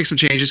just going to make some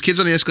changes.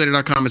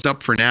 KidsOnTheEscalator.com is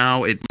up for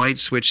now. It might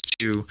switch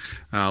to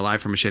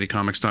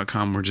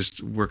livefrommachetecomics.com. We're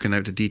just working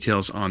out the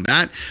details on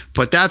that.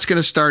 But that's going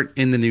to start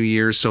in the new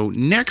year. So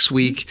next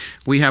week,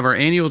 we have our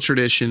annual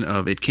tradition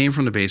of It Came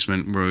From the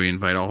Basement, where we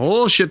invite a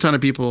whole shit ton of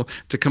people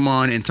to come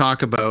on and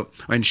talk about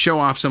and show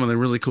off some of the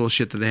really cool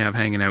shit that they have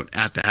hanging out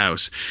at the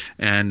house.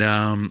 And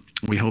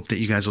we hope that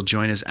you guys will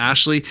join us.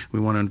 Ashley, we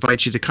want to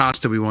invite you.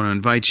 DaCosta, we want to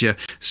invite you.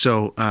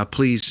 So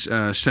please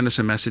send us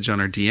a message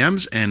on our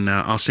DMs, and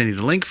I'll send you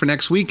the link for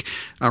next week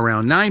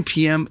around 9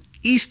 p.m.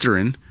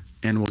 Eastern,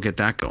 and we'll get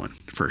that going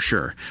for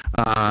sure.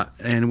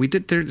 And we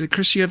did there,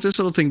 Chris, you have this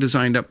little thing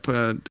designed up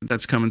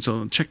that's coming.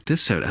 So check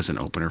this out as an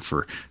opener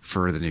for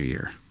the new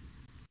year.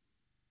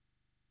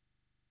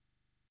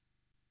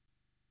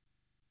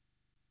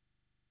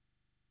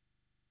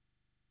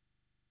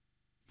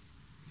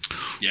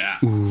 Yeah.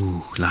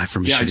 Ooh, live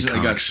from Machete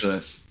Comics. I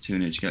got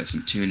tunage. Got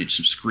some tunage,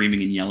 some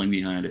screaming and yelling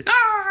behind it.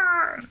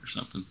 Or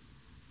something.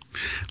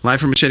 Live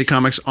from Machete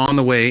Comics on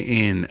the way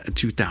in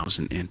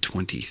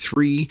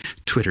 2023.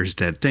 Twitter's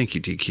dead. Thank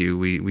you,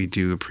 DQ. We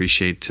do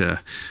appreciate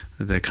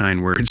the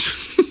kind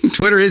words.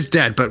 Twitter is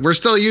dead, but we're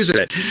still using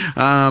it.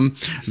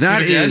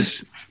 That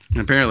is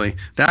apparently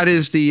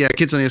the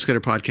Kids on the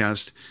Escalator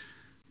podcast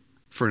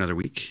for another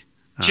week.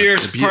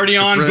 Cheers, party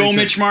on, go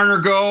Mitch Marner,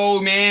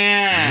 go,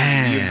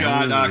 man. You've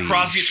got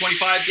Crosby at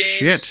 25 games,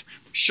 shit.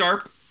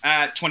 Sharp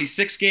at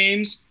 26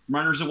 games,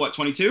 Marner's at what,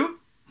 22?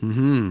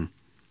 Mm-hmm.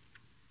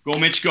 Go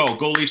Mitch, go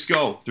Leafs,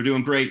 go. They're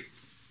doing great.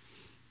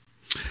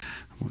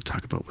 We'll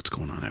talk about what's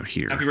going on out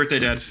here. Happy birthday,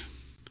 Dad.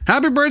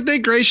 Happy birthday,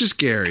 gracious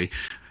Gary.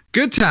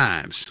 Good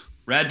times.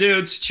 Rad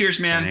dudes. Cheers,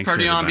 man. Thanks,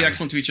 party on, everybody. be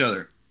excellent to each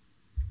other.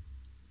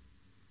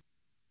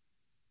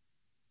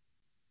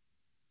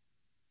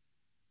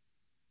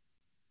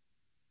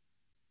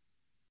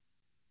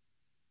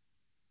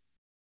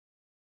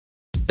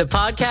 The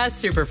Podcast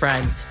Super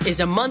Friends is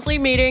a monthly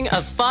meeting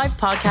of 5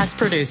 podcast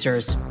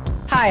producers.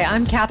 Hi,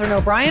 I'm Katherine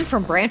O'Brien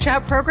from Branch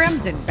Out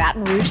Programs in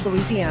Baton Rouge,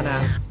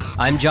 Louisiana.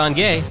 I'm John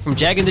Gay from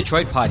Jag and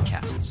Detroit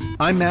Podcasts.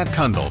 I'm Matt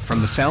Kundle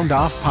from the Sound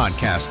Off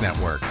Podcast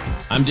Network.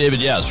 I'm David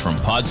Yaz from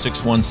Pod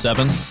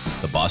 617,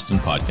 the Boston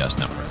Podcast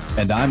Network.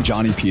 And I'm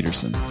Johnny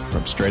Peterson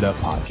from Straight Up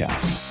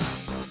Podcasts.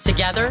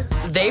 Together,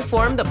 they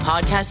form the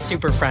Podcast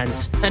Super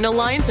Friends, an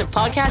alliance of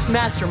podcast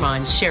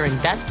masterminds sharing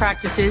best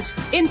practices,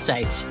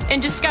 insights,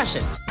 and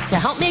discussions to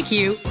help make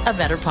you a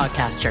better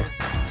podcaster.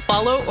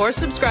 Follow or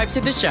subscribe to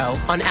the show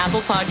on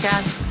Apple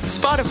Podcasts,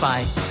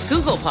 Spotify,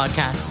 Google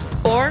Podcasts,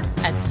 or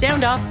at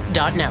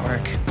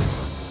soundoff.network.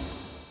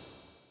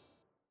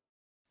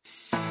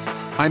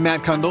 I'm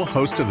Matt Kundle,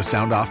 host of the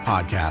Sound Off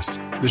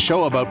Podcast, the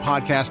show about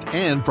podcast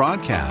and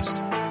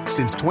broadcast.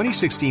 Since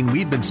 2016,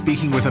 we've been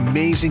speaking with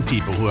amazing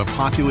people who have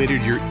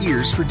populated your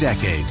ears for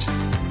decades.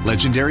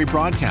 Legendary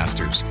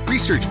broadcasters,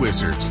 research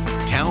wizards,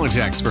 talent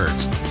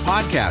experts,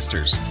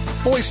 podcasters,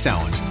 voice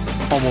talent.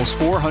 Almost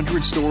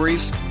 400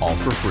 stories, all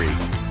for free.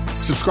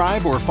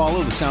 Subscribe or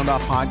follow the Sound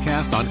Off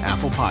Podcast on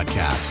Apple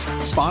Podcasts,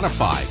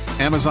 Spotify,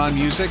 Amazon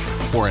Music,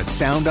 or at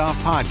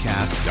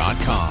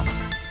soundoffpodcast.com.